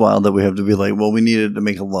is wild that we have to be like, well, we needed to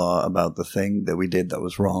make a law about the thing that we did that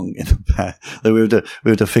was wrong in the past. Like we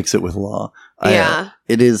have to fix it with law. Yeah.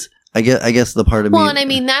 It is. I guess the part of me. Well, and I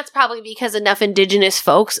mean that's probably because enough indigenous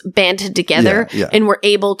folks banded together and were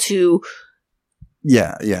able to.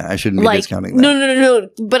 Yeah, I shouldn't be discounting that. No.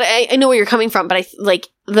 But I know where you're coming from. But I like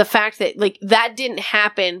the fact that like that didn't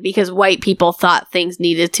happen because white people thought things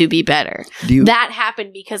needed to be better. That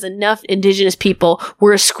happened because enough indigenous people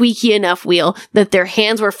were a squeaky enough wheel that their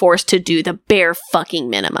hands were forced to do the bare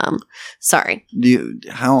fucking minimum. Sorry.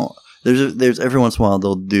 There's every once in a while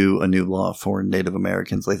they'll do a new law for Native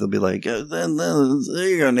Americans. Like they'll be like, there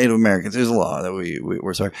you go, Native Americans. There's a law that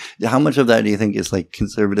we're sorry. How much of that do you think is like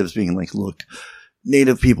conservatives being like, look,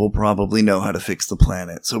 Native people probably know how to fix the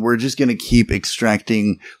planet, so we're just going to keep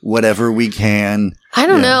extracting whatever we can. I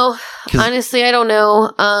don't know. Honestly, I don't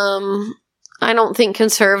know. I don't think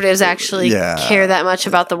conservatives actually care that much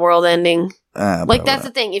about the world ending. Like that's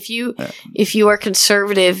the thing. If you are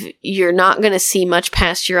conservative, you're not going to see much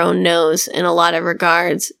past your own nose in a lot of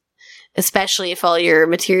regards, especially if all your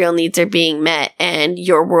material needs are being met and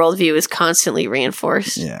your worldview is constantly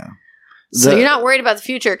reinforced. Yeah. So you're not worried about the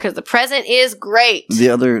future because the present is great. The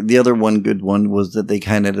other one good one was that they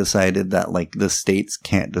kind of decided that like the states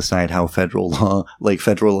can't decide how federal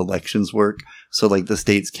elections work. So like the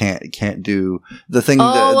states can't do the thing.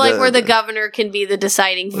 Where the governor can be the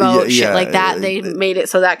deciding vote, shit like that. They made it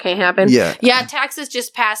so that can't happen. Yeah. Texas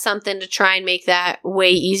just passed something to try and make that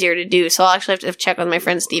way easier to do. So I'll actually have to check with my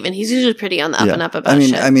friend Steven. He's usually pretty on the up and up about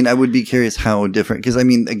shit. I mean, I would be curious how different because I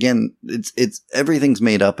mean, again, it's everything's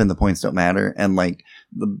made up and the points don't matter. And like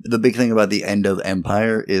the big thing about the end of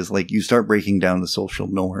empire is like you start breaking down the social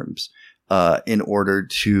norms in order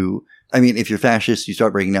to. I mean, if you're fascist, you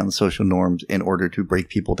start breaking down the social norms in order to break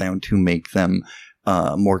people down to make them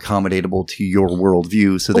more accommodatable to your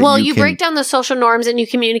worldview. So that you break down the social norms and you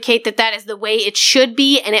communicate that is the way it should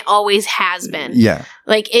be, and it always has been. Yeah,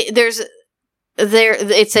 like it's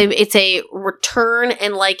a return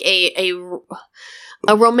and like a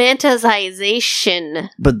romanticization.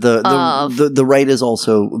 But the right is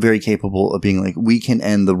also very capable of being like, we can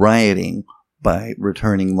end the rioting by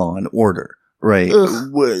returning law and order. Right.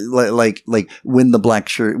 Like when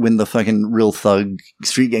the fucking real thug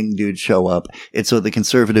street gang dudes show up, it's so the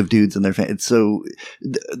conservative dudes and their it's so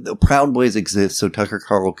the Proud Boys exist so Tucker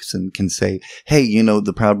Carlson can say, hey,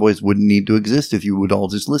 the Proud Boys wouldn't need to exist if you would all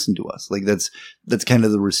just listen to us. Like that's kind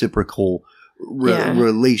of the reciprocal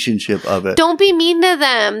relationship of it. Don't be mean to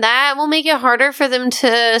them. That will make it harder for them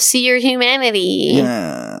to see your humanity.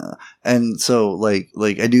 Yeah. And so, like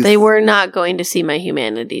I do. They were not going to see my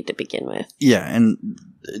humanity to begin with. Yeah, and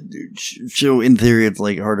so in theory, it's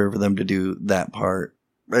like harder for them to do that part.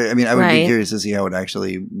 I mean, I would be curious to see how it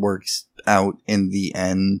actually works out in the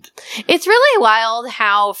end. It's really wild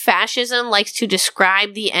how fascism likes to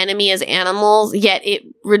describe the enemy as animals, yet it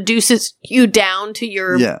reduces you down to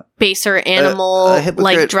your baser animal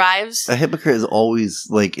like drives. A hypocrite is always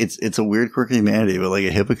like it's a weird quirk of humanity, but like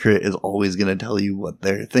a hypocrite is always going to tell you what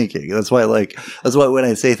they're thinking. That's why when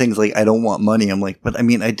I say things like I don't want money, I'm like, but I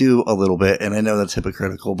mean I do a little bit, and I know that's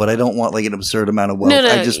hypocritical, but I don't want like an absurd amount of wealth. No,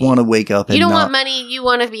 I just want to wake up. You don't want money. You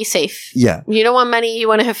want to be safe. Yeah. You don't want money. You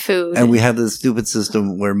want to have food. And we have this stupid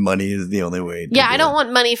system where money is the only way. I don't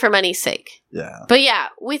want money for money's sake. Yeah. But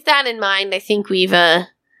with that in mind, I think we've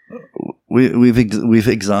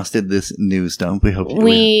exhausted this news dump. We hope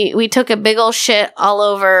we took a big ol' shit all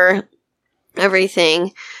over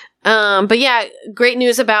everything. But great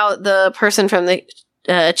news about the person from the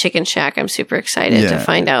chicken shack. I'm super excited to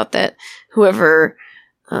find out that whoever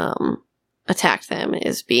attacked them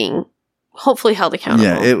is being hopefully held accountable.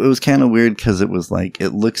 Yeah, it was kind of weird because it was like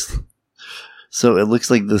it looks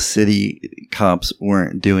like the city cops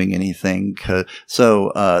weren't doing anything. The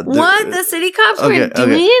city cops weren't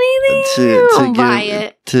doing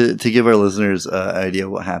anything? To give our listeners an idea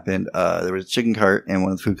of what happened, there was a chicken cart in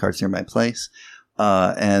one of the food carts near my place,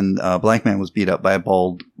 and a black man was beat up by a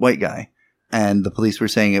bald white guy, and the police were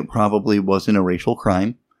saying it probably wasn't a racial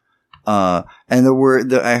crime. And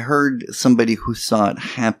I heard somebody who saw it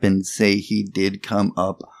happen say he did come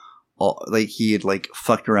up, like he had like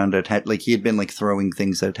fucked around like he had been like throwing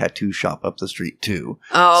things at a tattoo shop up the street too.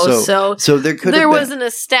 Oh, so there was an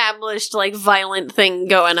established like violent thing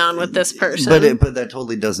going on with this person. But that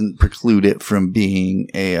totally doesn't preclude it from being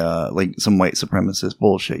a like some white supremacist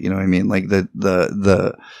bullshit. You know what I mean? Like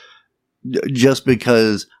the just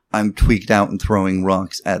because I'm tweaked out and throwing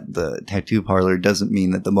rocks at the tattoo parlor doesn't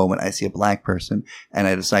mean that the moment I see a black person and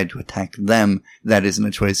I decide to attack them, that isn't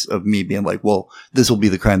a choice of me being like, well, this will be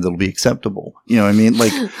the crime that'll be acceptable. You know what I mean?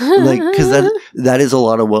 Like, cause that is a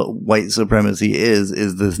lot of what white supremacy is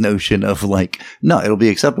this notion of like, no, it'll be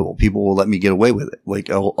acceptable. People will let me get away with it. Like,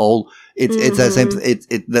 it's that same,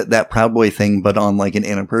 that Proud Boy thing, but on like an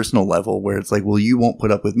interpersonal level where it's like, well, you won't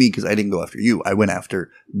put up with me because I didn't go after you. I went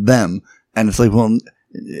after them. And it's like, well,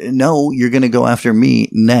 no, you're going to go after me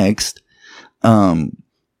next.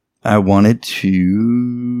 I wanted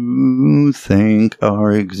to thank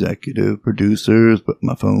our executive producers, but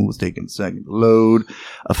my phone was taking a second to load.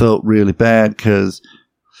 I felt really bad because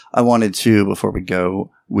I wanted to, before we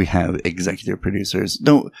go, we have executive producers.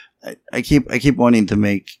 I keep wanting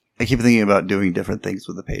to I keep thinking about doing different things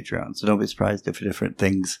with the Patreon. So don't be surprised if different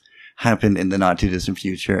things happen in the not too distant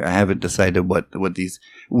future. I haven't decided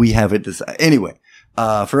we haven't decided. Anyway.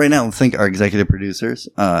 For right now, thank our executive producers.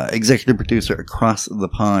 Executive producer across the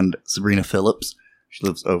pond, Sabrina Phillips. She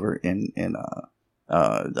lives over in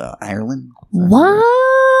Ireland. What?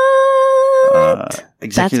 That's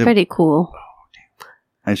Executive. pretty cool.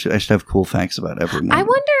 I should have cool facts about everyone. I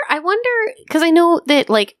wonder, because I know that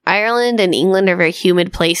like Ireland and England are very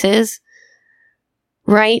humid places,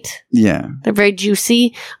 right? Yeah. They're very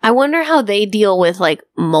juicy. I wonder how they deal with like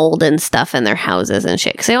mold and stuff in their houses and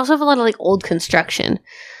shit. Because they also have a lot of like old construction.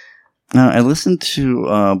 I listened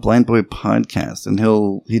to Blind Boy podcast, and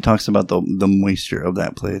he talks about the moisture of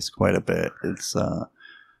that place quite a bit. It's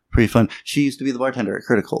pretty fun. She used to be the bartender at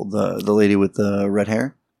Critical, the lady with the red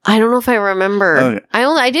hair. I don't know if I remember. Okay.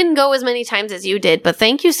 I didn't go as many times as you did, but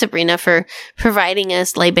thank you, Sabrina, for providing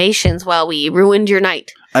us libations while we ruined your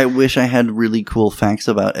night. I wish I had really cool facts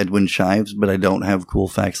about Edwin Shives, but I don't have cool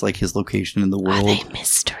facts like his location in the world. Are they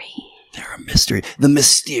mystery? They're a mystery. The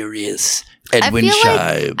mysterious Edwin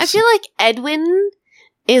Shives. I feel like Edwin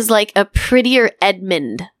is like a prettier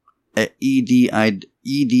Edmund. EDWIN.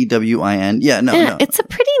 Yeah, no. It's a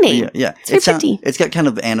pretty name. Yeah. It's pretty. It's got kind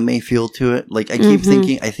of anime feel to it. Like, I keep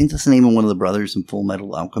thinking, I think that's the name of one of the brothers in Full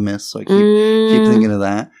Metal Alchemist, so I keep thinking of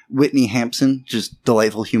that. Whitney Hampson, just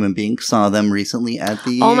delightful human being. Saw them recently at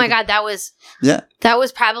the... Oh my god, that was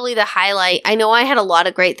probably the highlight. I know I had a lot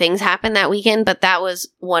of great things happen that weekend, but that was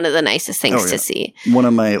one of the nicest things to see. One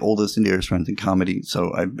of my oldest and dearest friends in comedy,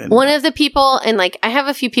 so I've been... One of the people, and like, I have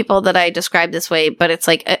a few people that I describe this way, but it's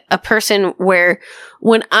like a person where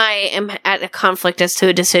when I am at a conflict as to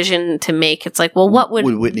a decision to make, it's like, well, what would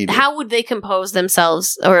Whitney do? How would they compose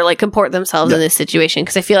themselves or like comport themselves in this situation?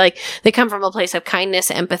 Because I feel like they come from a place of kindness,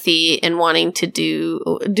 empathy, and wanting to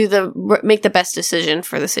make the best decision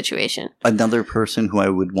for the situation. Another person who I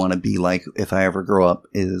would want to be like if I ever grow up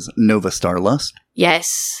is Nova Starlust.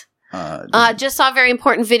 Yes. Just saw a very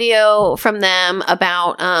important video from them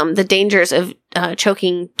about the dangers of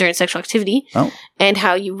choking during sexual activity and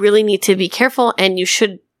how you really need to be careful, and you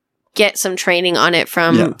should get some training on it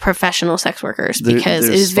from professional sex workers because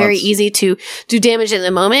it is very easy to do damage in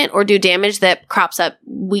the moment or do damage that crops up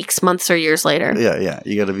weeks, months, or years later. Yeah.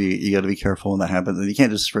 You gotta be careful when that happens, and you can't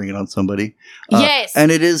just spring it on somebody. Yes,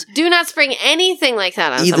 and it is. Do not spring anything like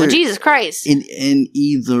that on someone. Jesus Christ! In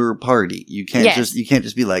either party, you can't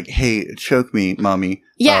just be like, "Hey, choke me, mommy."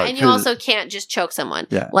 Yeah, and you also can't just choke someone.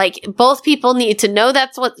 Yeah, like both people need to know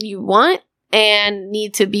that's what you want and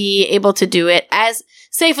need to be able to do it as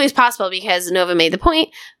safely as possible, because Nova made the point,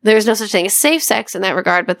 there's no such thing as safe sex in that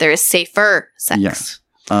regard, but there is safer sex. Yes.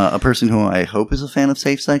 A person who I hope is a fan of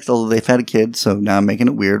safe sex, although they've had a kid, so now I'm making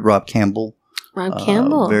it weird, Rob Campbell.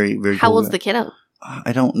 Very, very How cool old's guy. the kiddo?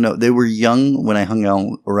 I don't know. They were young when I hung out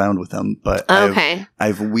around with them, but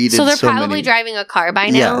I've weeded so they're so probably many. driving a car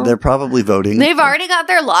by now? Yeah, they're probably voting. They've already got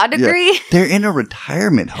their law degree? Yeah. They're in a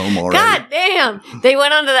retirement home already. God damn! They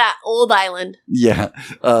went onto that old island. Yeah.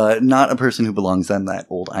 Not a person who belongs on that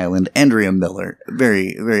old island. Andrea Miller,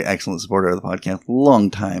 very, very excellent supporter of the podcast.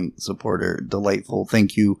 Long-time supporter. Delightful.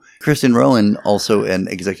 Thank you. Kristen Rowan, also an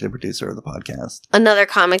executive producer of the podcast. Another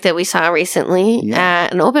comic that we saw recently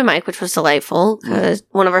at an open mic, which was delightful.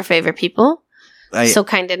 One of our favorite people. So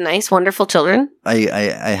kind and nice, wonderful children. I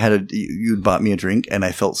had you'd bought me a drink, and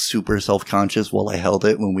I felt super self-conscious while I held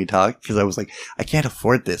it when we talked, because I was like, I can't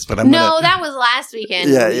afford this, but that was last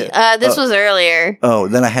weekend. Yeah. This was earlier. Oh,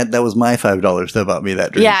 then that was my $5 that bought me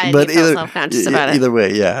that drink. Yeah, but you felt self-conscious about it. Either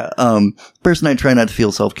way, yeah. Person I try not to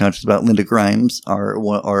feel self-conscious about, Linda Grimes, our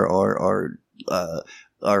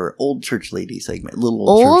our old church lady segment, little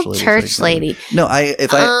Old church segment. lady. No,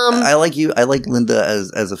 I like you. I like Linda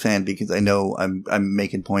as a fan because I know I'm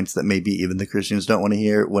making points that maybe even the Christians don't want to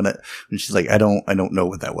hear. When she's like, I don't know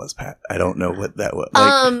what that was, Pat. I don't know what that was.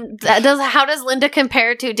 Like, how does Linda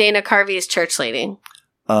compare to Dana Carvey's church lady?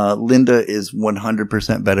 Linda is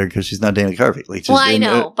 100% better because she's not Dana Carvey. Like, well, I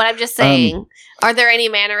know, but I'm just saying. Are there any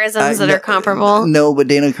mannerisms that are comparable? No, but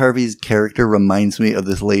Dana Carvey's character reminds me of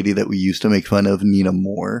this lady that we used to make fun of, Nina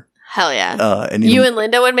Moore. Hell yeah. And you and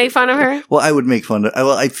Linda would make fun of her? Well, I would make fun of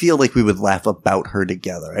I feel like we would laugh about her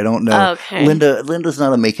together. I don't know. Okay. Linda's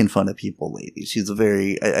not a making fun of people lady. She's a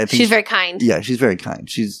very I think she's very kind. Yeah, she's very kind.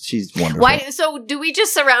 She's wonderful. Why? So do we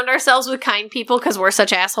just surround ourselves with kind people because we're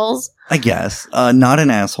such assholes? I guess. Not an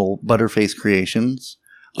asshole. Butterface Creations.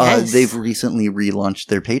 Yes. They've recently relaunched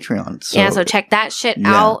their Patreon. So check that shit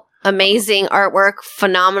out. Amazing artwork,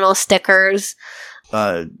 phenomenal stickers.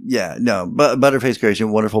 Butterface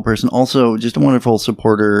Creation, wonderful person. Also, just a wonderful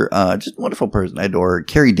supporter. Just a wonderful person. I adore her.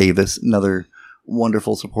 Carrie Davis, another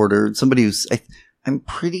wonderful supporter. Somebody who's, I'm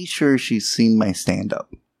pretty sure she's seen my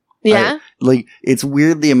stand-up. Yeah. It's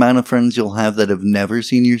weird the amount of friends you'll have that have never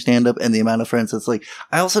seen your stand-up and the amount of friends that's like,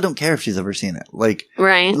 I also don't care if she's ever seen it. Right.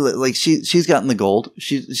 She's gotten the gold.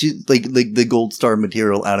 She's like the gold star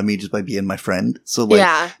material out of me just by being my friend. So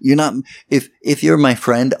you're not, if you're my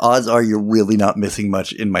friend, odds are you're really not missing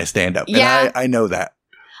much in my stand-up. Yeah. And I know that.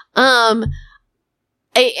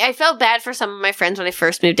 I felt bad for some of my friends when I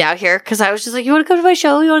first moved out here because I was just like, you want to come to my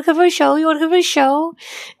show? You want to come to my show? You want to come to my show?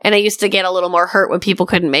 And I used to get a little more hurt when people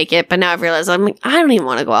couldn't make it. But now I've realized I don't even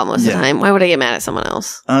want to go out most of the time. Why would I get mad at someone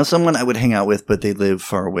else? Someone I would hang out with, but they live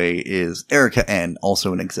far away is Erica N.,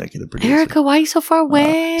 also an executive producer. Erica, why are you so far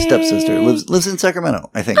away? Stepsister. Lives in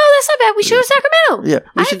Sacramento, I think. Oh, that's not bad. We should go to Sacramento. Yeah.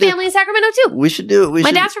 I have family in Sacramento too. We should do it.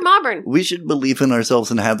 My dad's from Auburn. We should believe in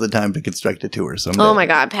ourselves and have the time to construct a tour someday. Oh my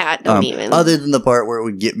God, Pat. Don't even. Other than the part where it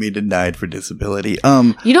would get me denied for disability. You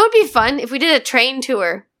know what would be fun? If we did a train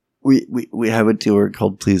tour. We have a tour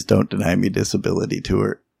called Please Don't Deny Me Disability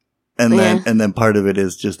Tour. And then part of it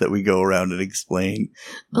is just that we go around and explain.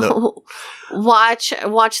 Watch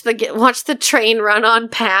the train run on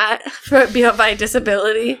Pat by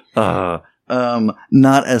disability.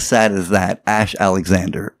 Not as sad as that. Ash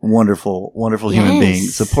Alexander, wonderful human being,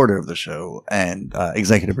 supporter of the show, and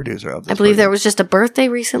executive producer of this. I believe there was just a birthday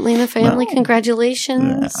recently in the family. Well,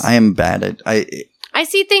 congratulations! I am bad at I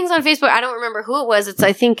see things on Facebook. I don't remember who it was. It's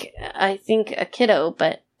I think a kiddo,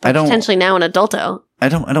 but potentially now an adulto. I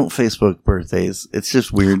don't Facebook birthdays. It's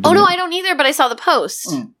just weird. Oh no, I don't either. But I saw the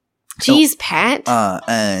post. Jeez, Pat.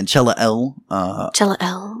 And Chella L. Chella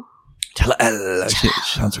L. She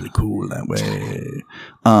sounds really cool that way.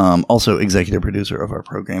 Also executive producer of our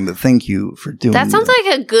program, but thank you for doing that. Sounds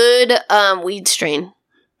like a good weed strain.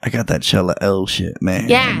 I got that Chella L shit, man.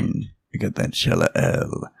 Yeah. I got that Chella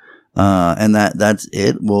L. And that's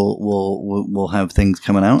it. We'll have things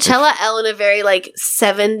coming out. Chella L in a very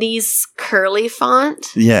 70s curly font.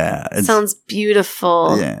 Yeah, it sounds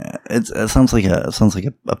beautiful. Yeah, it sounds like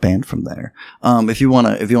a band from there. If you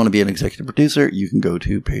wanna be an executive producer, you can go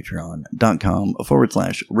to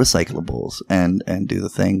patreon.com/recyclables and do the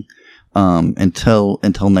thing. Until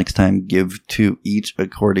next time, give to each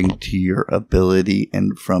according to your ability,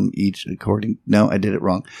 and from each according. No, I did it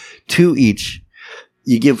wrong. To each.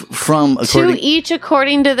 You give from according to each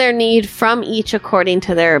according to their need, from each according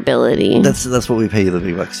to their ability. That's what we pay you the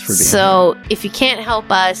big bucks for being. So if you can't help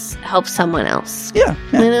us, help someone else. Yeah.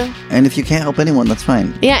 You know? And if you can't help anyone, that's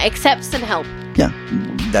fine. Yeah, accept some help. Yeah,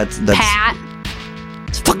 that's Pat.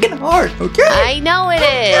 It's fucking hard. Okay. I know it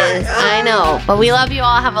is. I know, but we love you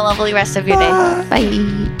all. Have a lovely rest of your day. Bye.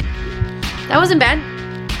 That wasn't bad.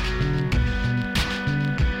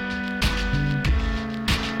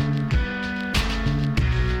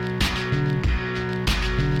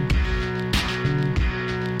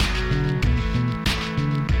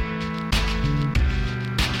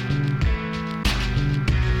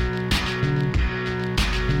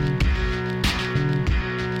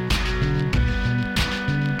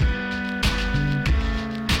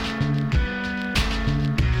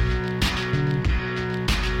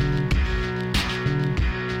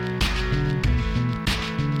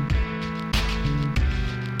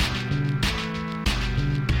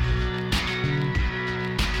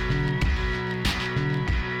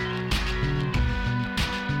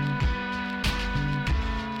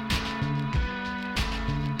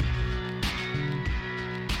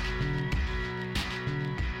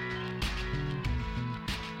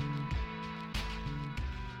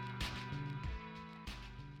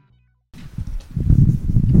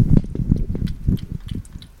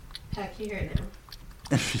 Can you hear it now?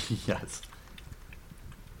 Yes.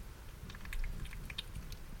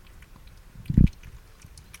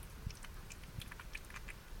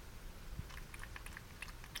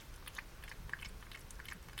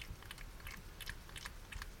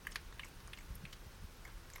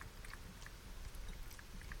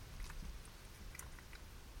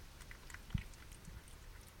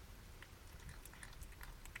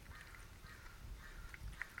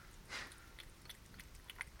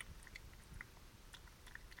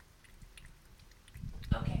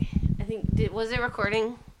 think, was it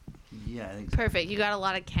recording? Yeah, I think so. Perfect. You got a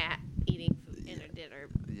lot of cat eating food dinner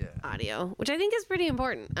audio, which I think is pretty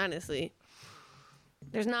important, honestly.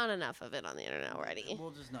 There's not enough of it on the internet already.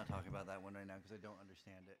 We'll just not talk about that one right now because I don't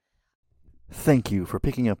understand it. Thank you for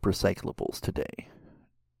picking up recyclables today.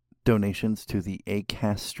 Donations to the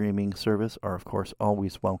Acast streaming service are, of course,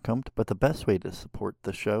 always welcomed, but the best way to support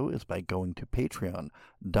the show is by going to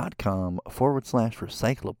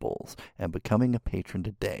patreon.com/recyclables and becoming a patron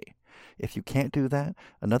today. If you can't do that,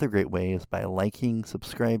 another great way is by liking,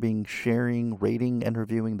 subscribing, sharing, rating, and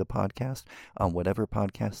reviewing the podcast on whatever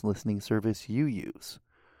podcast listening service you use.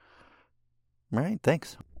 All right,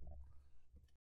 thanks.